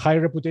have a high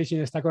reputation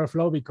in Stack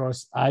Overflow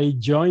because I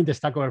joined the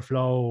Stack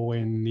Overflow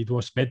when it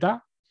was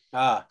beta.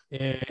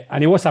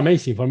 And it was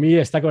amazing. For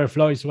me, Stack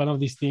Overflow is one of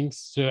these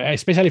things,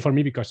 especially for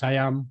me, because I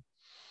am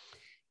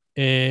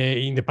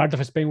in the part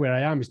of Spain where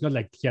I am. It's not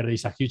like here there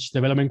is a huge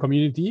development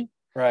community.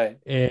 Right.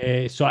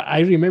 So I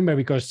remember,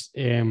 because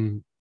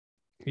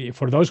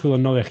for those who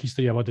don't know the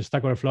history about the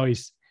Stack Overflow,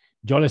 is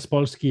Joel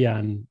Spolsky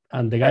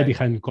and the guy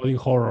behind Coding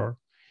Horror.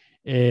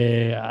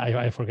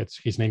 I forget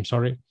his name,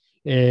 sorry.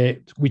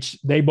 Which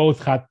they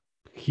both had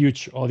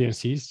huge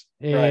audiences.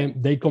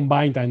 They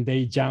combined and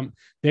they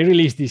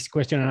released this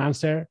question and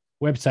answer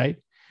website,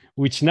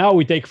 which now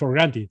we take for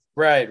granted.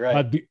 Right.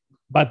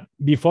 But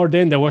before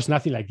then, there was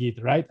nothing like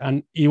it, right?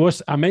 And it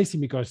was amazing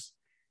because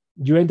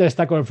you enter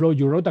Stack Overflow,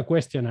 you wrote a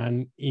question,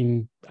 and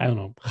in, I don't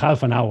know,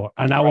 half an hour,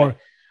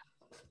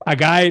 a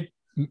guy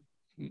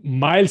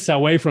miles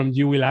away from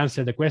you will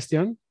answer the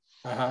question.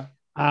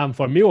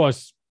 For me, it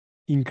was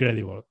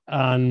incredible.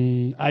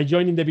 And I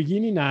joined in the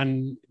beginning,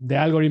 and the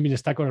algorithm in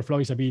Stack Overflow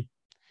is a bit,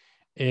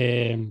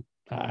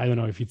 I don't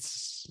know if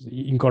it's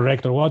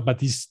incorrect or what,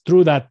 but it's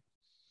true that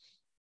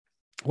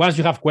once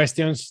you have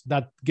questions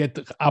that get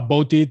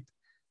upvoted,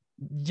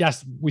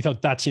 just without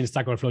touching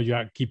Stack Overflow, you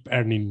keep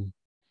earning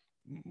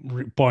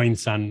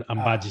points and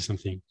badges and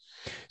things.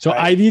 So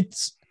I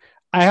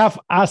have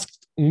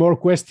asked more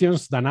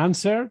questions than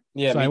answered.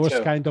 Yeah, so I was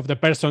kind of the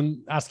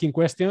person asking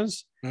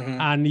questions.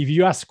 And if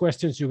you ask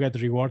questions, you get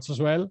rewards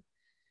as well.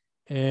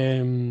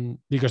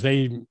 Because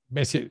they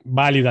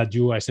value that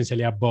you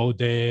essentially upvote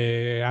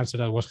the answer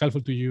that was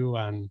helpful to you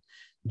and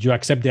you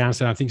accept the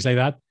answer and things like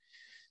that.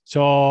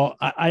 So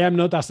I am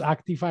not as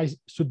active as I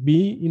should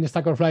be in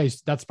Stack Overflow.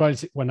 That's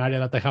probably one area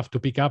that I have to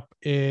pick up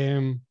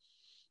in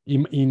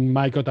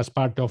Micronaut as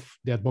part of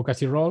the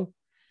advocacy role.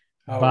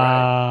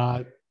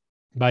 But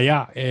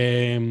yeah,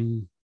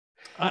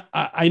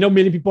 I know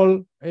many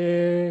people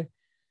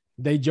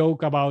they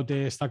joke about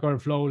Stack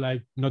Overflow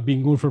like not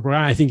being good for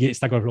programming. I think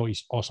Stack Overflow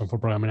is awesome for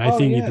programming. I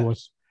think it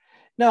was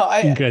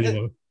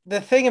incredible. The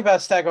thing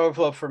about Stack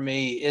Overflow for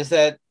me is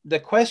that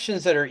the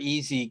questions that are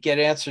easy get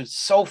answered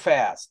so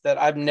fast that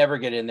I'd never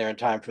get in there in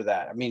time for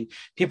that. I mean,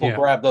 people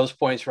grab those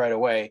points right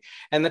away.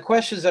 And the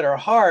questions that are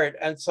hard,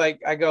 and it's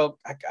like, I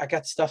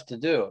got stuff to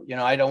do. You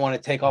know, I don't want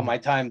to take all my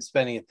time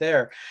spending it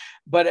there.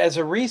 But as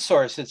a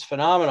resource, it's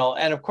phenomenal.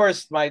 And of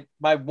course, my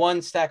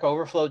one Stack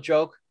Overflow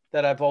joke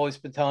that I've always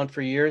been telling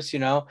for years, you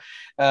know,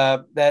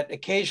 that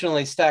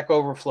occasionally Stack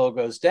Overflow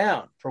goes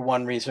down for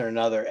one reason or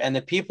another. And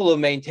the people who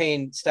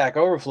maintain Stack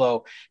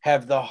Overflow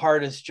have the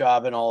hardest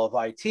job in all of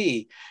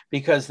IT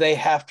because they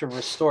have to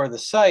restore the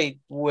site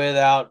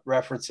without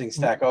referencing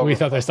Stack Overflow.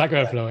 Without the Stack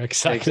Overflow,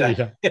 exactly.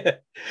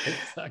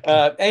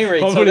 Exactly.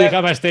 Anyway, hopefully they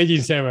have a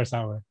staging server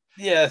somewhere.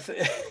 Yes.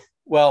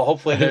 Well,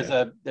 hopefully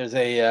there's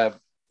a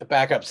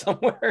backup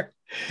somewhere.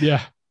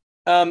 Yeah.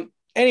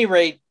 Any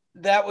rate,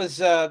 that was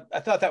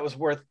I thought that was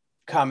worth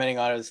commenting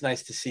on. It was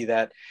nice to see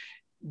that.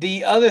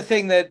 The other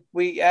thing that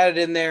we added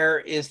in there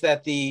is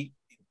that the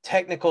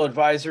technical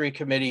advisory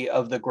committee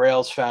of the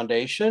Grails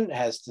Foundation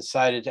has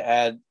decided to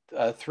add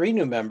 3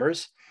 new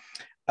members.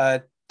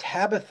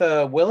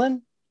 Tabitha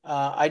Willen,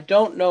 I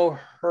don't know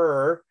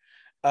her.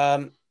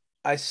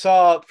 I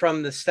saw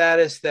from the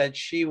status that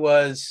she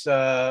was,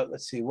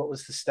 let's see, what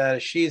was the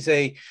status? She's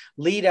a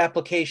lead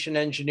application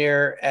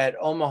engineer at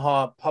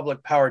Omaha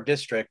Public Power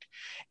District.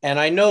 And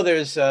I know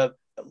there's a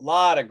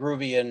lot of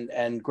Groovy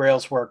and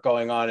Grails work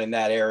going on in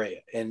that area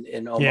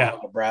in Omaha,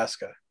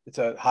 Nebraska. It's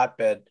a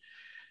hotbed.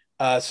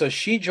 So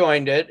she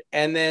joined it.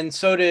 And then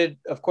so did,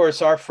 of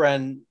course, our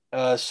friend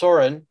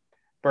Soren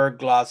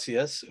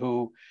Berg-Glacius,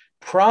 who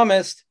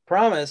promised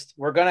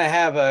we're going to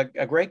have a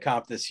great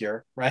comp this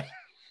year, right?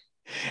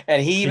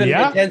 And he even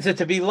intends it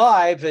to be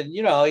live, and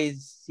you know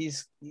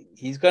he's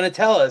going to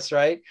tell us,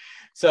 right?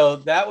 So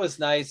that was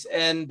nice.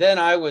 And then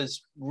I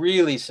was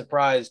really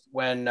surprised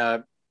when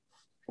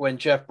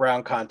Jeff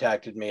Brown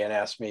contacted me and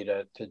asked me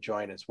to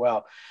join as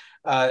well.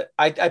 I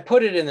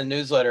put it in the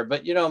newsletter,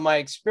 but you know my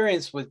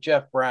experience with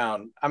Jeff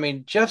Brown. I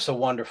mean, Jeff's a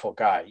wonderful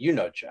guy. You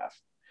know Jeff,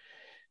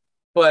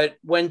 but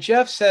when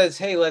Jeff says,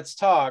 "Hey, let's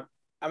talk,"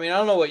 I mean, I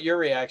don't know what your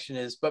reaction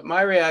is, but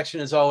my reaction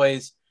is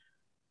always,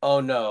 "Oh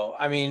no!"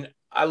 I mean,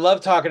 I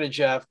love talking to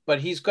Jeff, but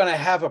he's going to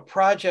have a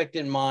project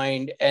in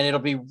mind and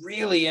it'll be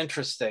really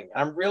interesting.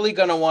 I'm really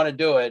going to want to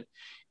do it.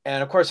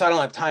 And of course, I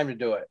don't have time to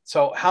do it.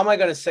 So how am I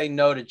going to say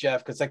no to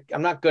Jeff? Because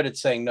I'm not good at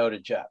saying no to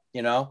Jeff,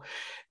 you know?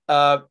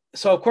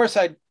 So of course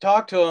I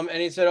talked to him and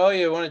he said, "Oh,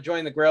 you want to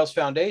join the Grails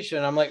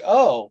Foundation?" I'm like,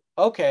 "Oh,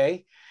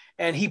 okay."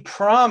 And he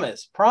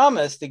promised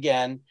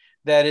again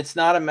that it's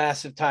not a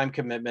massive time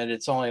commitment.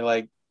 It's only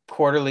like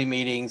quarterly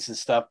meetings and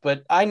stuff,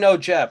 but I know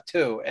Jeff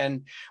too,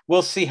 and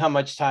we'll see how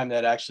much time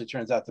that actually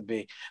turns out to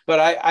be. But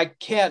I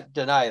can't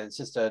deny it. It's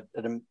just a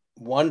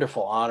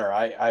wonderful honor.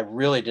 I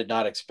really did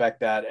not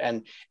expect that,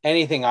 and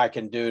anything I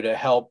can do to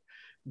help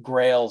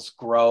Grails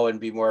grow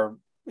and be more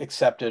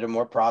accepted and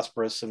more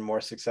prosperous and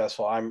more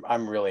successful,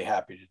 I'm really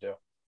happy to do.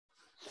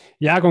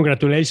 Yeah,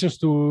 congratulations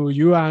to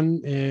you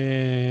and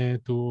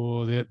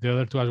to the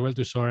other two as well,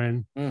 to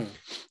Soren.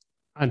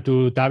 And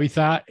to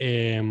Tabitha,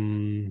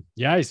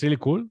 yeah, it's really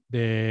cool.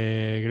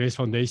 The Grails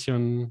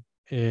Foundation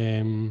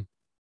being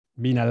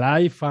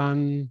alive,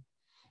 and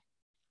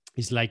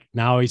it's like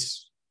now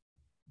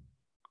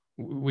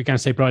we can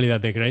say probably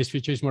that the Grails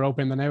future is more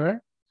open than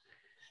ever.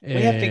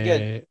 We have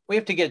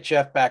to get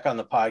Jeff back on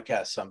the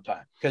podcast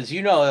sometime because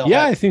you know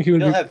I think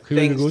he'll have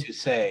things to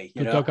say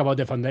to talk about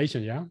the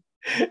foundation,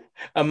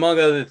 among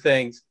other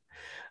things.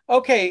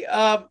 Okay,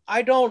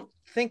 I don't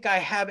think I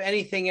have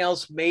anything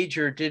else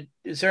major.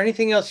 Is there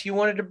anything else you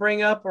wanted to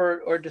bring up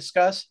or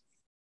discuss?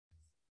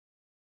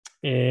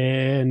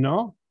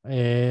 No.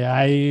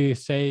 I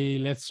say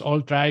let's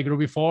all try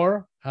Groovy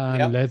 4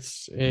 and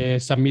let's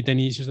submit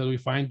any issues that we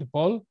find to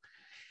Paul.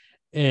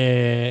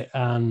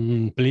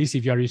 And please,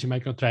 if you are using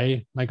Micronaut,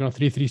 try Micronaut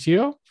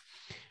 3.3.0.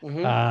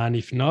 And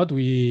if not,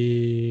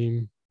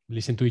 we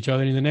listen to each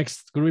other in the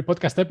next Groovy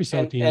podcast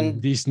episode in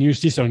this new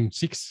season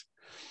 6.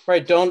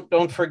 Right.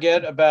 Don't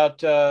forget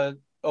about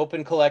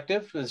Open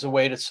Collective is a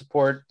way to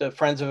support the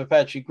Friends of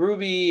Apache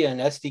Groovy and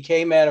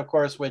SDK Man, of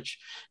course, which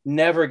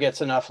never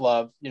gets enough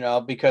love, you know,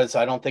 because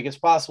I don't think it's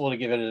possible to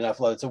give it enough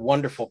love. It's a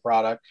wonderful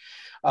product.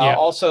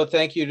 Also,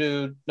 thank you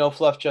to No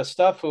Fluff Just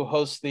Stuff, who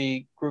hosts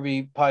the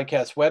Groovy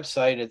Podcast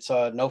website. It's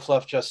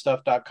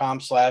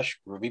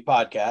nofluffjuststuff.com/Groovy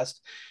Podcast.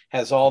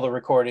 Has all the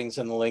recordings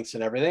and the links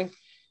and everything.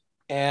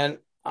 And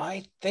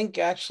I think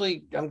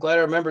actually, I'm glad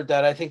I remembered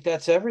that. I think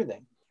that's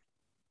everything.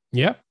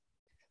 Yeah.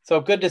 So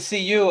good to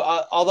see you.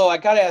 Although I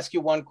got to ask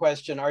you one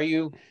question: Are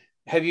you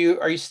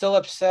still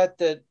upset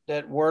that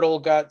Wordle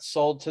got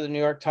sold to the New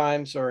York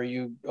Times, or are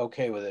you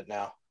okay with it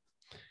now?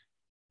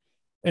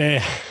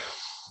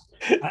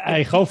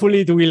 I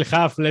hopefully it will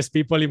have less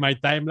people in my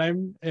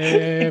timeline.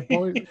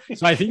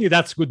 So I think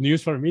that's good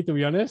news for me, to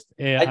be honest.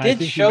 I did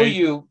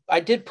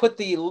put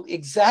the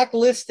exact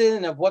list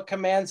in of what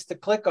commands to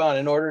click on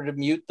in order to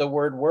mute the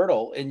word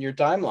Wordle in your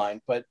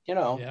timeline, but you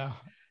know. Yeah.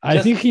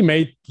 I think he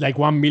made like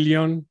 1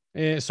 million.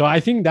 So I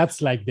think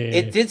that's like the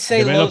it did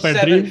say low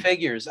seven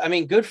figures. I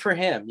mean, good for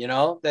him,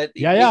 that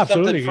he did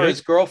something for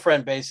his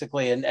girlfriend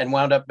basically and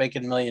wound up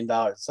making $1 million.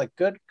 It's like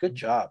good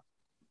job.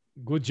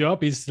 Good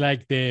job. It's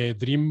like the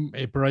dream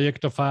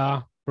project of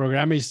a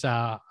program is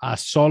a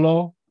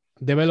solo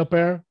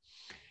developer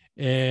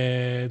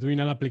doing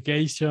an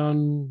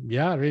application.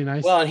 Yeah, really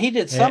nice. Well, and he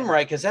did something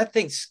right, because that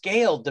thing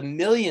scaled to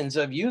millions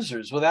of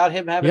users without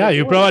him having. Yeah,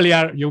 you probably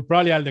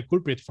are the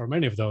culprit for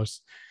many of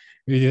those.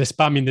 You're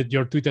spamming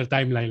your Twitter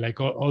timeline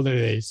like all the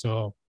day.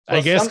 So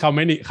I guess how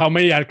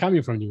many are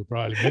coming from you?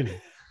 Probably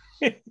many.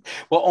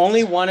 Well,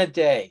 only one a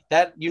day.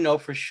 That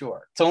for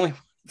sure. It's only.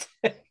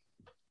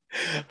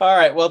 All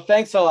right. Well,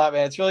 thanks a lot,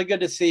 man. It's really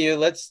good to see you.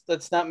 Let's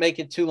not make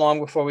it too long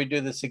before we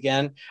do this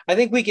again. I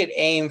think we could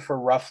aim for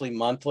roughly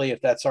monthly,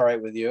 if that's all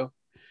right with you.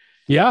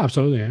 Yeah,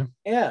 absolutely.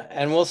 Yeah.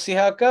 And we'll see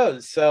how it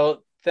goes.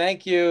 So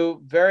thank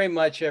you very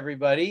much,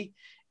 everybody.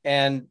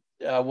 And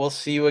we'll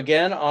see you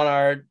again on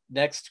our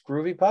next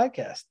Groovy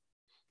podcast.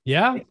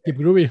 Yeah, keep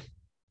groovy.